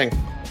for listening.